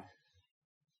 Why?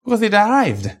 Because it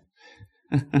arrived.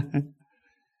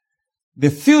 The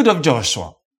field of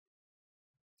Joshua.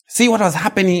 See what was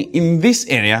happening in this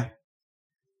area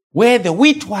where the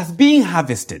wheat was being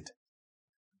harvested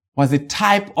was a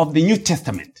type of the New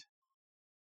Testament.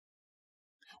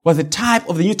 Was a type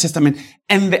of the New Testament.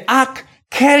 And the ark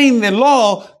carrying the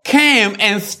law came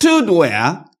and stood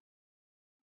where?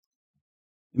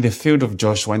 In the field of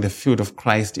Joshua, in the field of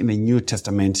Christ in the New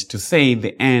Testament, to say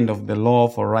the end of the law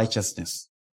for righteousness.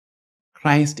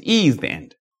 Christ is the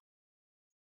end.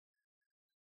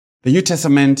 The New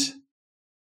Testament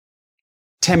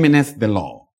terminates the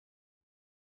law.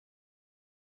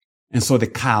 And so the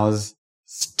cows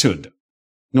stood.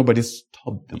 Nobody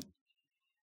stopped them.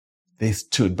 They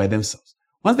stood by themselves.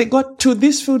 Once they got to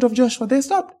this field of Joshua, they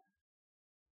stopped.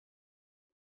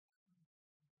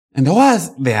 And there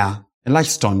was there a large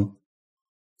stone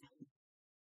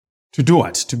to do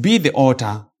what? To be the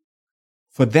altar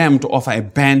for them to offer a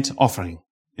burnt offering,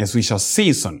 as we shall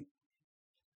see soon.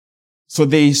 So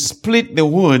they split the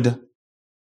wood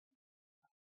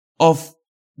of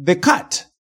the cut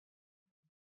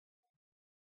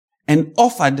and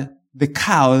offered the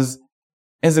cows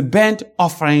as a burnt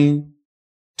offering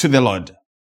to the Lord.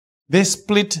 They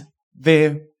split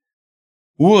the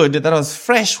wood that was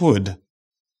fresh wood.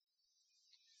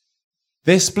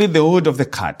 They split the wood of the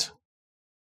cut.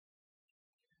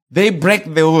 They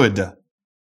break the wood.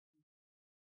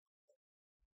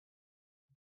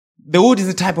 The wood is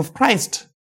a type of Christ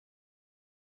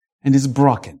and is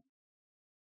broken.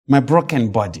 My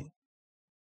broken body.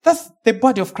 That's the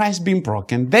body of Christ being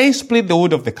broken. They split the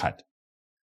wood of the cut.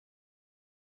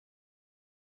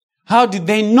 How did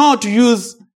they know to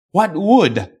use what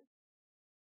wood?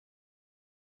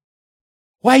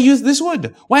 Why use this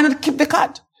wood? Why not keep the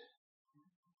cut?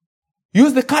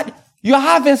 Use the cut. You're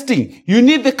harvesting. You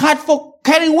need the cut for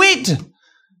carrying wheat.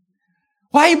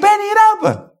 Why are you burning it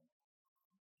up?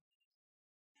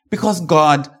 Because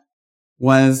God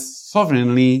was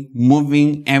sovereignly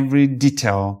moving every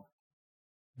detail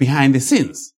behind the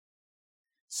scenes.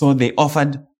 So they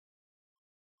offered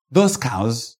those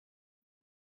cows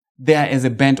there as a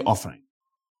burnt offering.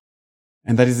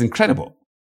 And that is incredible.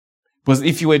 Because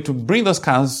if you were to bring those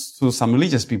cows to some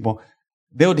religious people,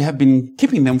 they would have been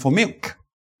keeping them for milk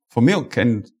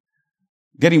and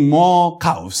getting more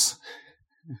cows.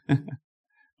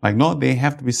 Like, no, they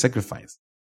have to be sacrificed.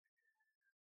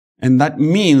 And that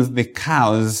means the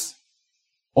cows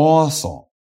also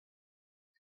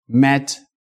met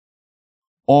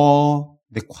all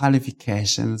the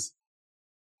qualifications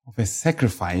of a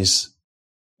sacrifice,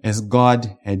 as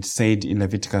God had said in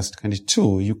Leviticus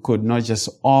 22. You could not just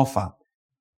offer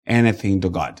anything to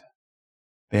God.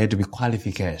 There had to be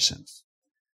qualifications.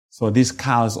 So these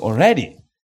cows already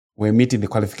were meeting the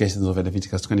qualifications of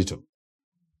Leviticus 22.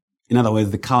 In other words,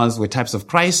 the cows were types of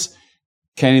Christ,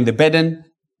 carrying the burden,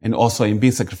 and also in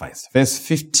being sacrificed. Verse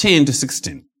 15 to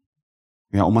 16.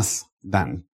 We are almost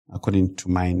done, according to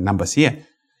my numbers here.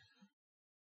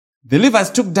 The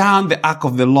Levites took down the ark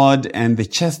of the Lord and the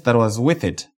chest that was with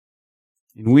it,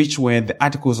 in which were the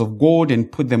articles of gold,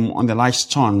 and put them on the large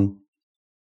stone.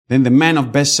 Then the men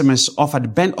of Beth-Shemesh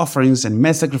offered burnt offerings and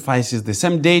made sacrifices the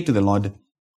same day to the Lord.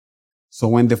 So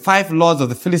when the 5 lords of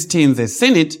the Philistines had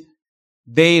seen it,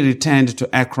 they returned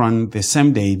to Akron the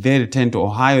same day. They returned to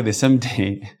Ohio the same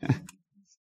day.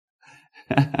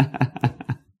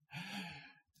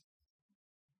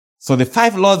 So the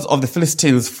 5 lords of the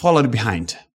Philistines followed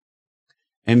behind.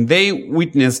 And they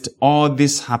witnessed all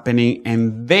this happening,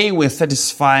 and they were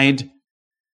satisfied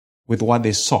with what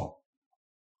they saw.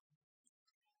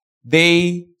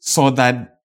 They saw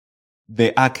that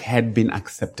the ark had been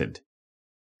accepted.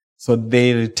 So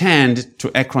they returned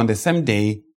to Akron the same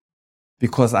day,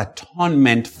 because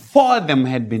atonement for them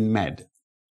had been made.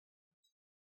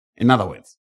 In other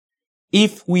words,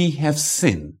 if we have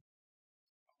sinned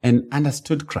and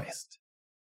understood Christ,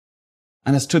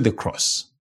 understood the cross,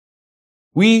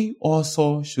 we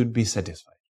also should be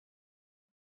satisfied.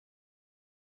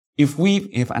 If we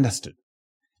have understood,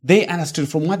 they understood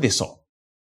from what they saw.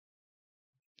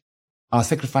 Our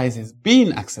sacrifice has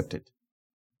been accepted.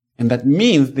 And that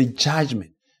means the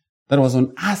judgment that was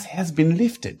on us has been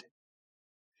lifted.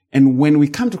 And when we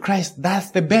come to Christ,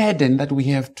 that's the burden that we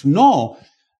have to know,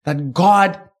 that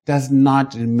God does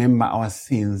not remember our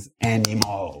sins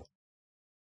anymore.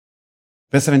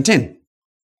 Verse 17.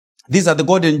 These are the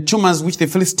golden tumors which the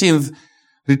Philistines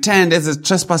returned as a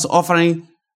trespass offering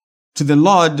to the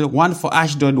Lord, one for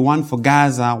Ashdod, one for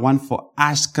Gaza, one for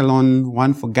Ashkelon,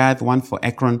 one for Gath, one for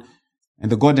Ekron,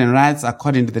 and the golden rats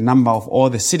according to the number of all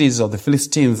the cities of the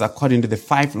Philistines, according to the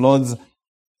 5 lords,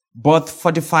 both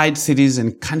fortified cities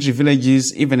and country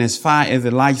villages, even as far as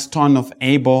the large stone of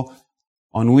Abel,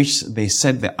 on which they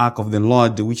set the ark of the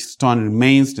Lord, which stone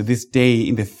remains to this day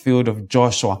in the field of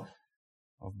Joshua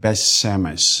of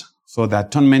Beth-shemesh. So the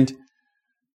atonement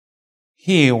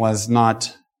here was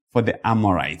not for the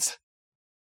Amorites.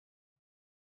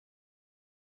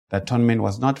 The atonement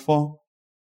was not for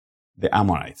the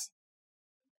Amorites.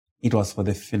 It was for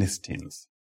the Philistines.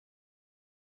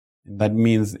 And that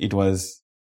means it was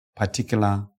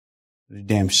particular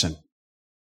redemption.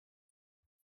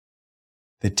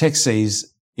 The text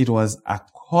says it was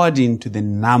according to the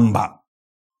number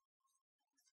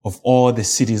of all the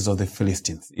cities of the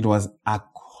Philistines. It was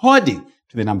according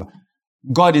to the number.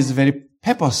 God is very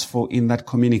purposeful in that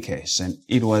communication.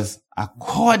 It was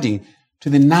according to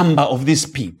the number of these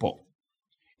people.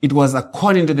 It was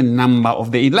according to the number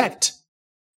of the elect.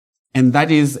 And that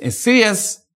is a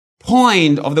serious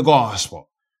point of the gospel.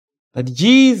 That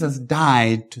Jesus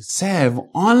died to save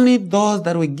only those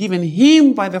that were given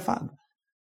him by the Father.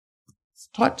 It's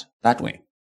taught that way.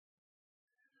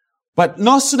 But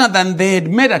no sooner than they had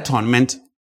made atonement,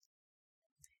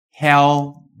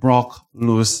 hell broke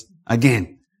loose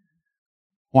again.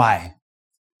 Why?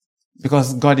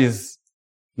 Because God is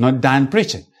not done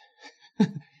preaching.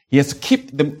 He has to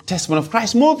keep the testimony of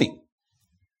Christ moving.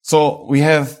 So we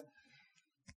have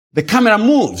the camera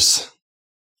moves.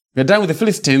 We're done with the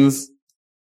Philistines.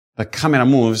 The camera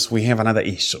moves. We have another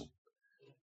issue.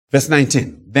 Verse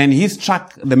 19. Then he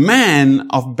struck the man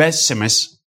of Beth-shemesh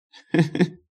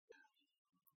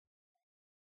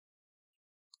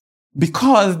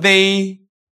because they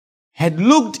had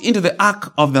looked into the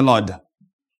ark of the Lord.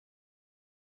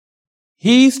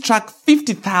 He struck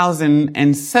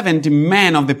 50,070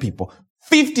 men of the people.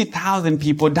 50,000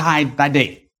 people died that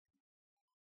day.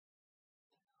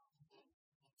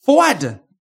 For what?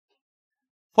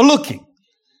 For looking.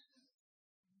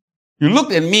 You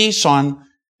looked at me, Sean,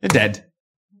 you're dead.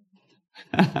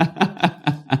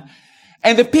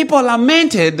 And the people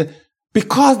lamented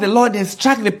because the Lord had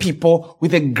struck the people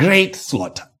with a great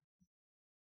slaughter.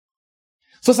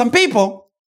 So some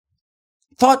people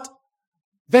thought,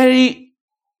 very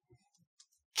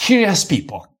curious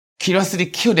people, curiosity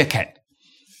killed a cat.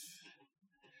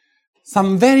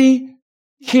 Some very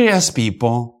curious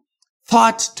people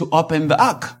thought to open the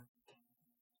ark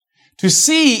to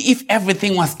see if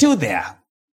everything was still there.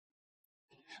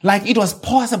 Like it was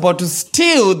possible to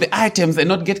steal the items and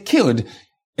not get killed,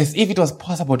 as if it was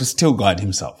possible to steal God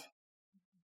himself.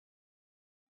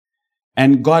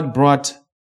 And God brought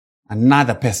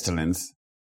another pestilence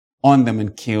on them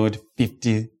and killed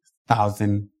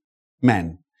 50,000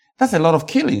 men. That's a lot of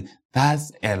killing.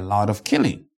 That's a lot of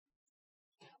killing.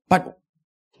 But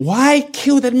why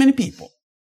kill that many people?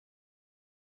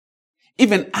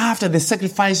 Even after the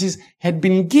sacrifices had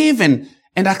been given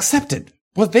and accepted,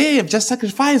 but they have just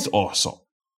sacrificed also.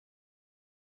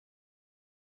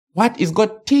 What is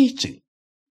God teaching?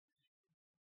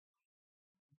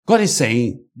 God is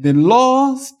saying the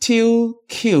law still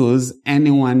kills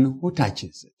anyone who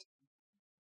touches it.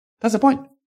 That's the point.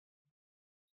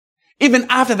 Even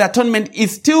after the atonement, it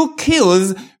still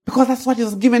kills because that's what it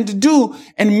was given to do.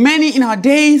 And many in our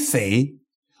day say,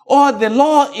 oh, the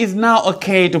law is now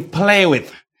okay to play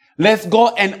with. Let's go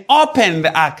and open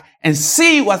the ark and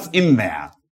see what's in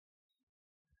there.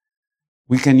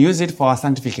 We can use it for our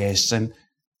sanctification,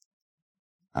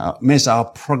 measure our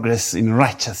progress in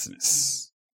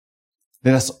righteousness.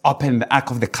 Let us open the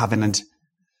ark of the covenant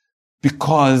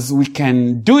because we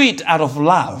can do it out of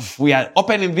love. We are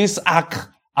opening this ark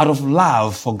out of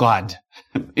love for God.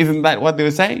 Isn't that what they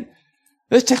were saying?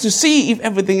 Let's check to see if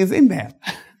everything is in there.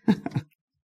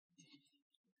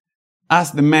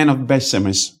 As the men of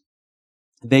Beth-shemesh,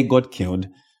 they got killed.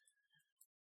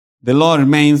 The law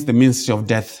remains the ministry of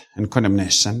death and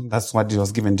condemnation. That's what it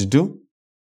was given to do.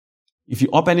 If you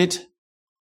open it,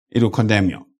 it will condemn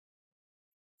you.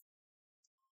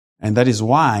 And that is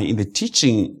why in the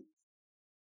teaching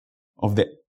of the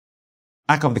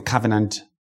Ark of the Covenant,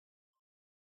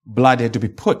 blood had to be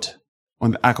put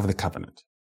on the Ark of the Covenant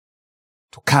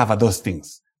to cover those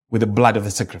things with the blood of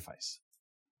the sacrifice.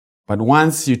 But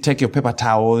once you take your paper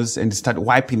towels and start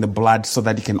wiping the blood so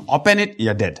that you can open it,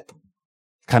 you're dead.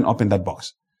 You can't open that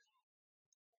box.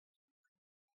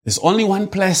 There's only one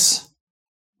place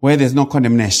where there's no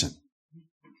condemnation.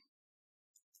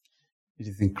 It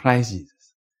is in Christ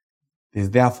Jesus. There is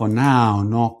therefore now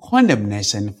no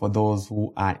condemnation for those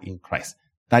who are in Christ.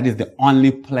 That is the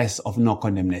only place of no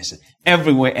condemnation.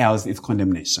 Everywhere else is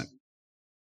condemnation.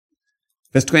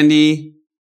 Verse 20,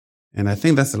 and I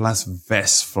think that's the last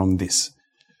verse from this.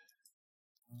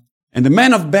 And the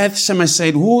man of Beth Shemesh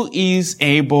said, who is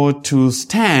able to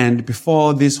stand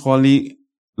before this holy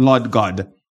Lord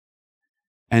God?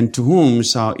 And to whom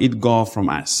shall it go from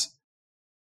us?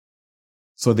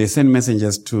 So they sent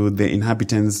messengers to the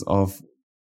inhabitants of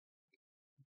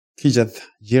Kirjath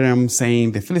Jearim,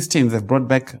 saying, the Philistines have brought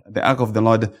back the ark of the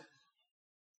Lord.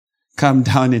 Come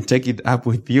down and take it up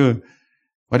with you.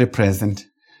 What a present.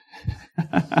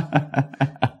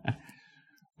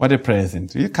 What a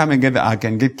present. You come and get the ark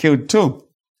and get killed too.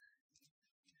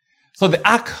 So the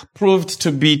ark proved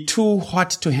to be too hot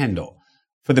to handle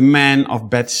for the man of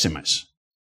Beth Shemesh.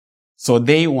 So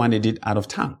they wanted it out of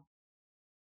town.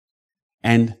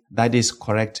 And that is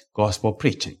correct gospel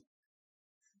preaching.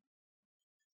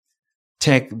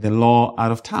 Take the law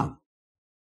out of town,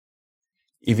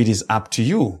 if it is up to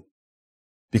you,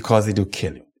 because it will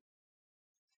kill you.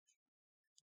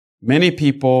 Many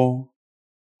people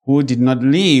who did not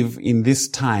live in this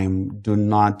time do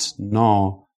not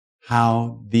know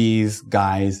how these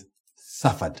guys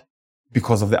suffered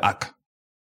because of the ark.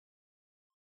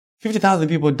 50,000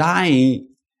 people dying.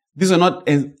 These are not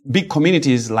as big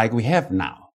communities like we have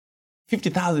now.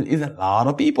 50,000 is a lot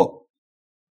of people.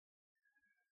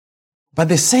 But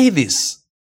they say this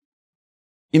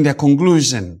in their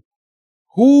conclusion.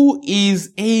 Who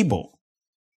is able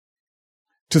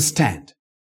to stand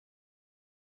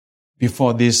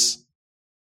before this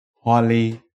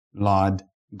holy Lord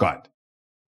God?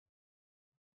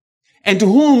 And to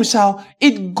whom shall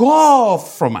it go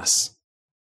from us?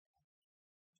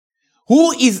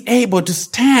 Who is able to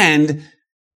stand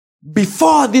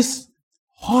before this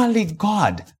holy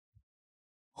God?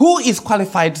 Who is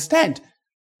qualified to stand?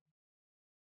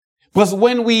 Because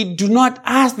when we do not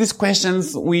ask these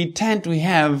questions, we tend to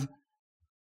have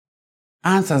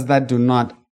answers that do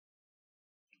not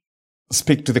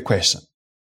speak to the question.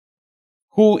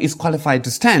 Who is qualified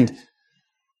to stand?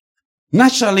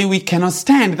 Naturally, we cannot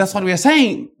stand. That's what we are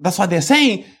saying. That's what they're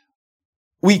saying.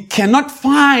 We cannot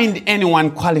find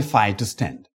anyone qualified to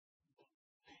stand.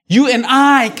 You and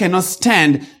I cannot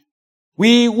stand.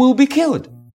 We will be killed.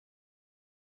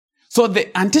 So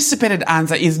the anticipated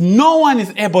answer is no one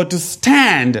is able to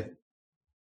stand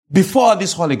before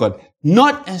this holy God.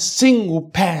 Not a single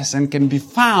person can be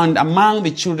found among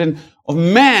the children of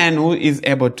man who is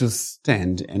able to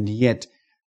stand. And yet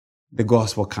the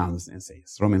gospel comes and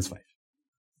says, Romans 5.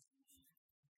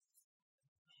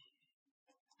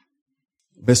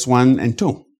 Verse 1 and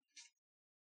 2.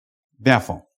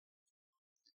 Therefore,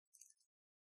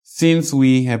 since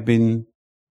we have been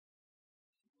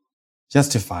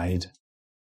justified,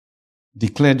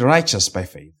 declared righteous by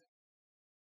faith,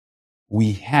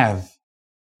 we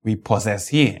possess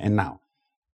here and now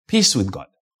peace with God.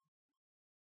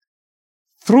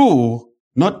 Through,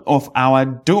 not of our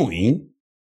doing,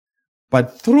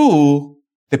 but through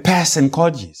the person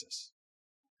called Jesus.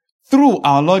 Through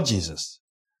our Lord Jesus,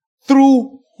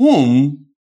 through whom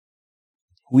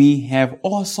we have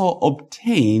also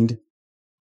obtained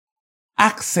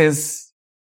access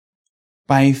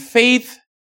by faith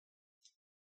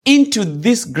into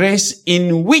this grace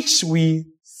in which we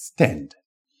stand.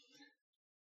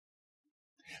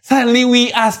 Suddenly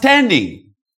we are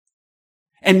standing.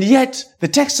 And yet the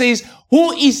text says,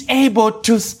 who is able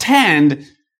to stand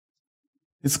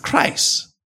is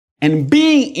Christ. And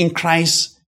being in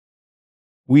Christ,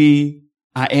 we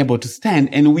are able to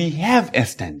stand, and we have a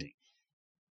standing.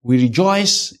 We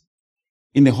rejoice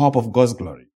in the hope of God's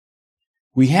glory.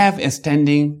 We have a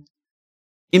standing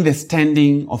in the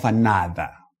standing of another.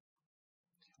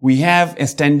 We have a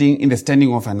standing in the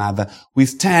standing of another. We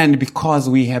stand because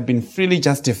we have been freely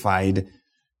justified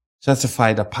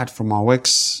apart from our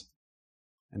works.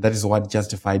 And that is what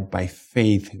justified by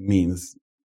faith means.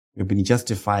 We've been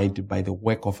justified by the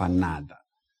work of another.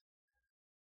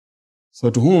 So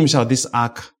to whom shall this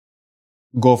ark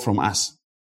go from us?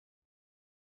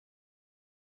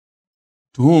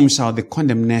 To whom shall the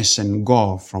condemnation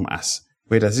go from us?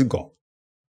 Where does it go?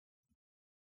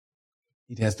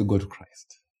 It has to go to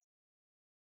Christ.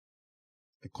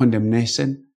 The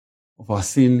condemnation of our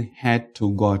sin had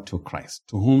to go to Christ.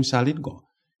 To whom shall it go?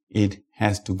 It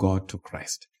has to go to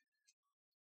Christ.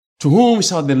 To whom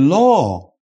shall the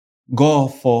law go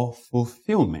for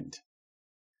fulfillment?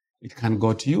 It can't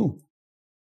go to you.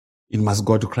 It must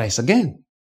go to Christ again.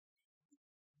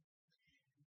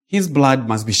 His blood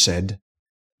must be shed.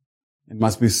 It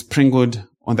must be sprinkled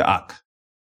on the ark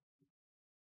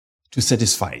to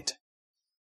satisfy it.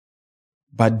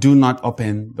 but do not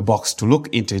open the box to look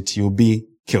into it. You'll be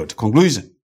killed.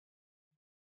 Conclusion.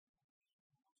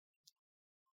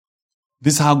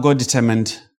 This is how God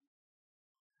determined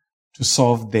to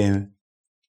solve the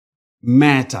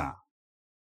matter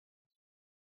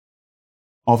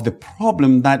of the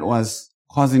problem that was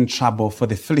causing trouble for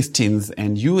the Philistines,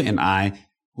 and you and I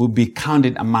will be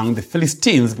counted among the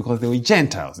Philistines because they were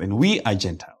Gentiles, and we are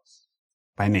Gentiles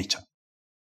by nature.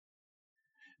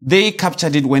 They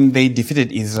captured it when they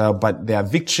defeated Israel, but their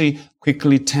victory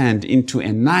quickly turned into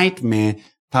a nightmare.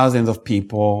 Thousands of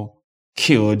people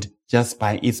killed just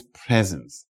by its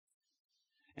presence.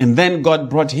 And then God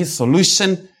brought his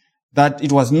solution that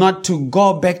it was not to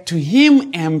go back to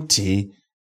him empty.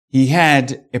 He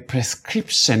had a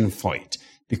prescription for it,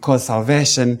 because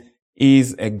salvation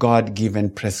is a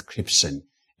God-given prescription.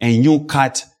 A new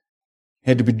cut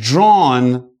had to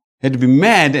be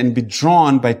made and be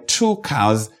drawn by two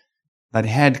cows that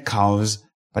had cows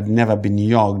but never been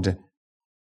yoked,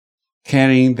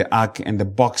 carrying the ark and the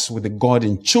box with the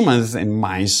golden tumors and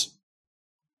mice.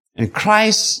 And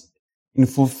Christ, in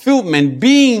fulfillment,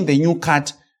 being the new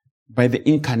cut by the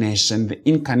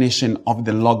incarnation of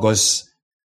the Logos,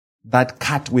 that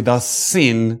cut without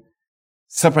sin,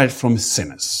 separate from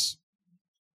sinners.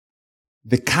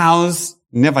 The cows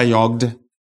never yoked,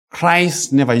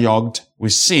 Christ never yoked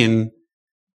with sin,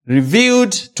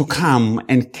 revealed to come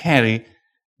and carry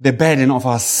the burden of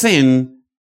our sin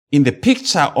in the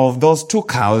picture of those two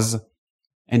cows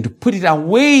and to put it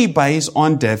away by his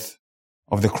own death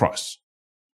of the cross.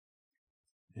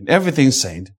 And everything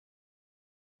said,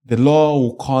 the law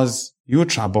will cause you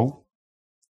trouble.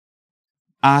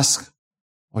 Ask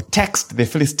or text the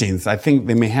Philistines. I think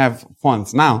they may have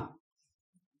phones now.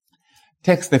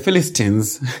 Text the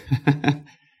Philistines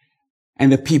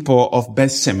and the people of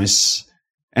Beth Shemesh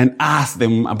and ask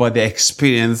them about their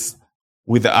experience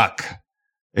with the ark,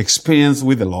 experience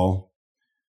with the law.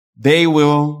 They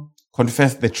will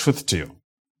confess the truth to you.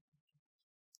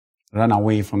 Run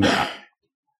away from the ark.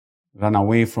 Run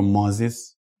away from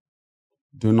Moses.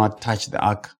 Do not touch the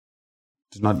ark.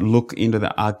 Do not look into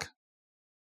the ark.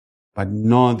 But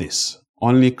know this,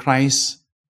 only Christ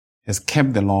has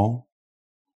kept the law,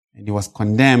 and he was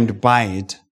condemned by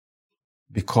it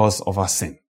because of our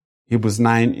sin. Hebrews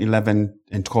 9, 11,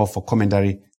 and 12 for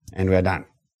commentary, and we're done.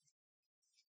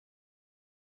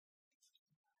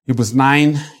 Hebrews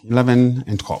 9, 11,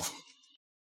 and 12.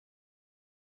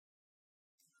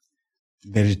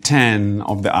 The return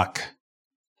of the ark.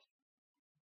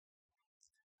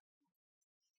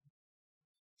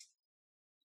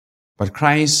 But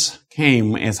Christ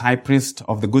came as high priest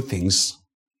of the good things,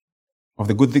 of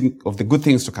the good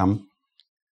things to come,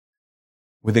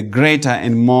 with a greater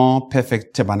and more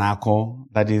perfect tabernacle,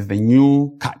 that is the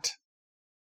new cut,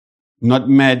 not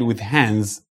made with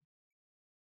hands,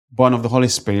 born of the Holy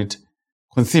Spirit,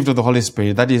 conceived of the Holy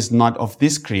Spirit, that is not of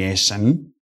this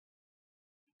creation,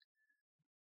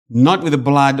 not with the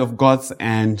blood of goats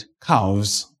and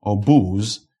cows or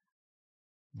bulls,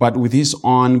 but with his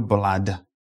own blood.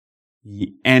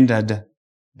 He entered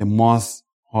the most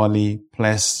holy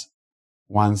place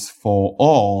once for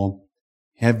all,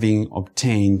 having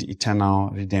obtained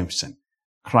eternal redemption.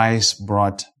 Christ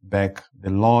brought back the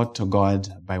law to God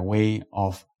by way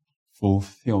of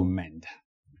fulfillment.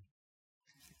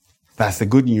 That's the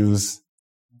good news.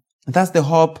 That's the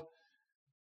hope.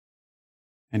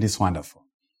 And it's wonderful.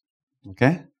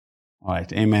 Okay? All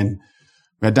right. Amen.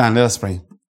 We're done. Let us pray.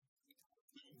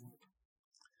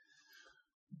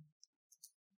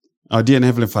 Our dear and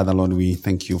Heavenly Father, Lord, we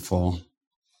thank you for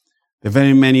the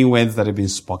very many words that have been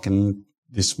spoken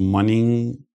this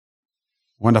morning.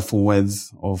 Wonderful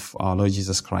words of our Lord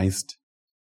Jesus Christ.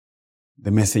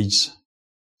 The message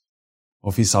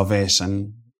of his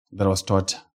salvation that was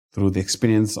taught through the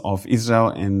experience of Israel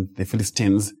and the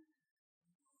Philistines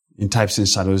in types and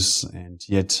shadows, and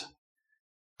yet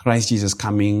Christ Jesus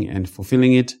coming and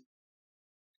fulfilling it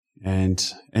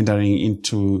and entering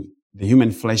into the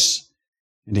human flesh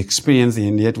and experiencing,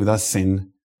 and yet without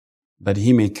sin, that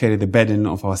he may carry the burden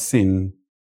of our sin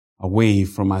away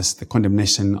from us, the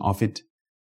condemnation of it,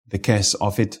 the curse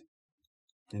of it,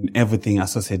 and everything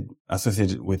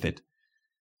associated with it.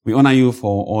 We honor you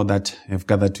for all that have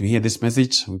gathered to hear this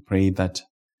message. We pray that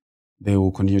they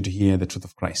will continue to hear the truth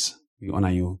of Christ. We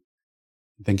honor you.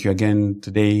 Thank you again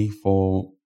today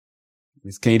for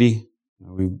Miss Katie.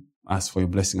 We ask for your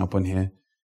blessing upon her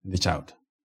and the child.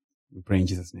 We pray in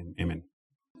Jesus' name. Amen.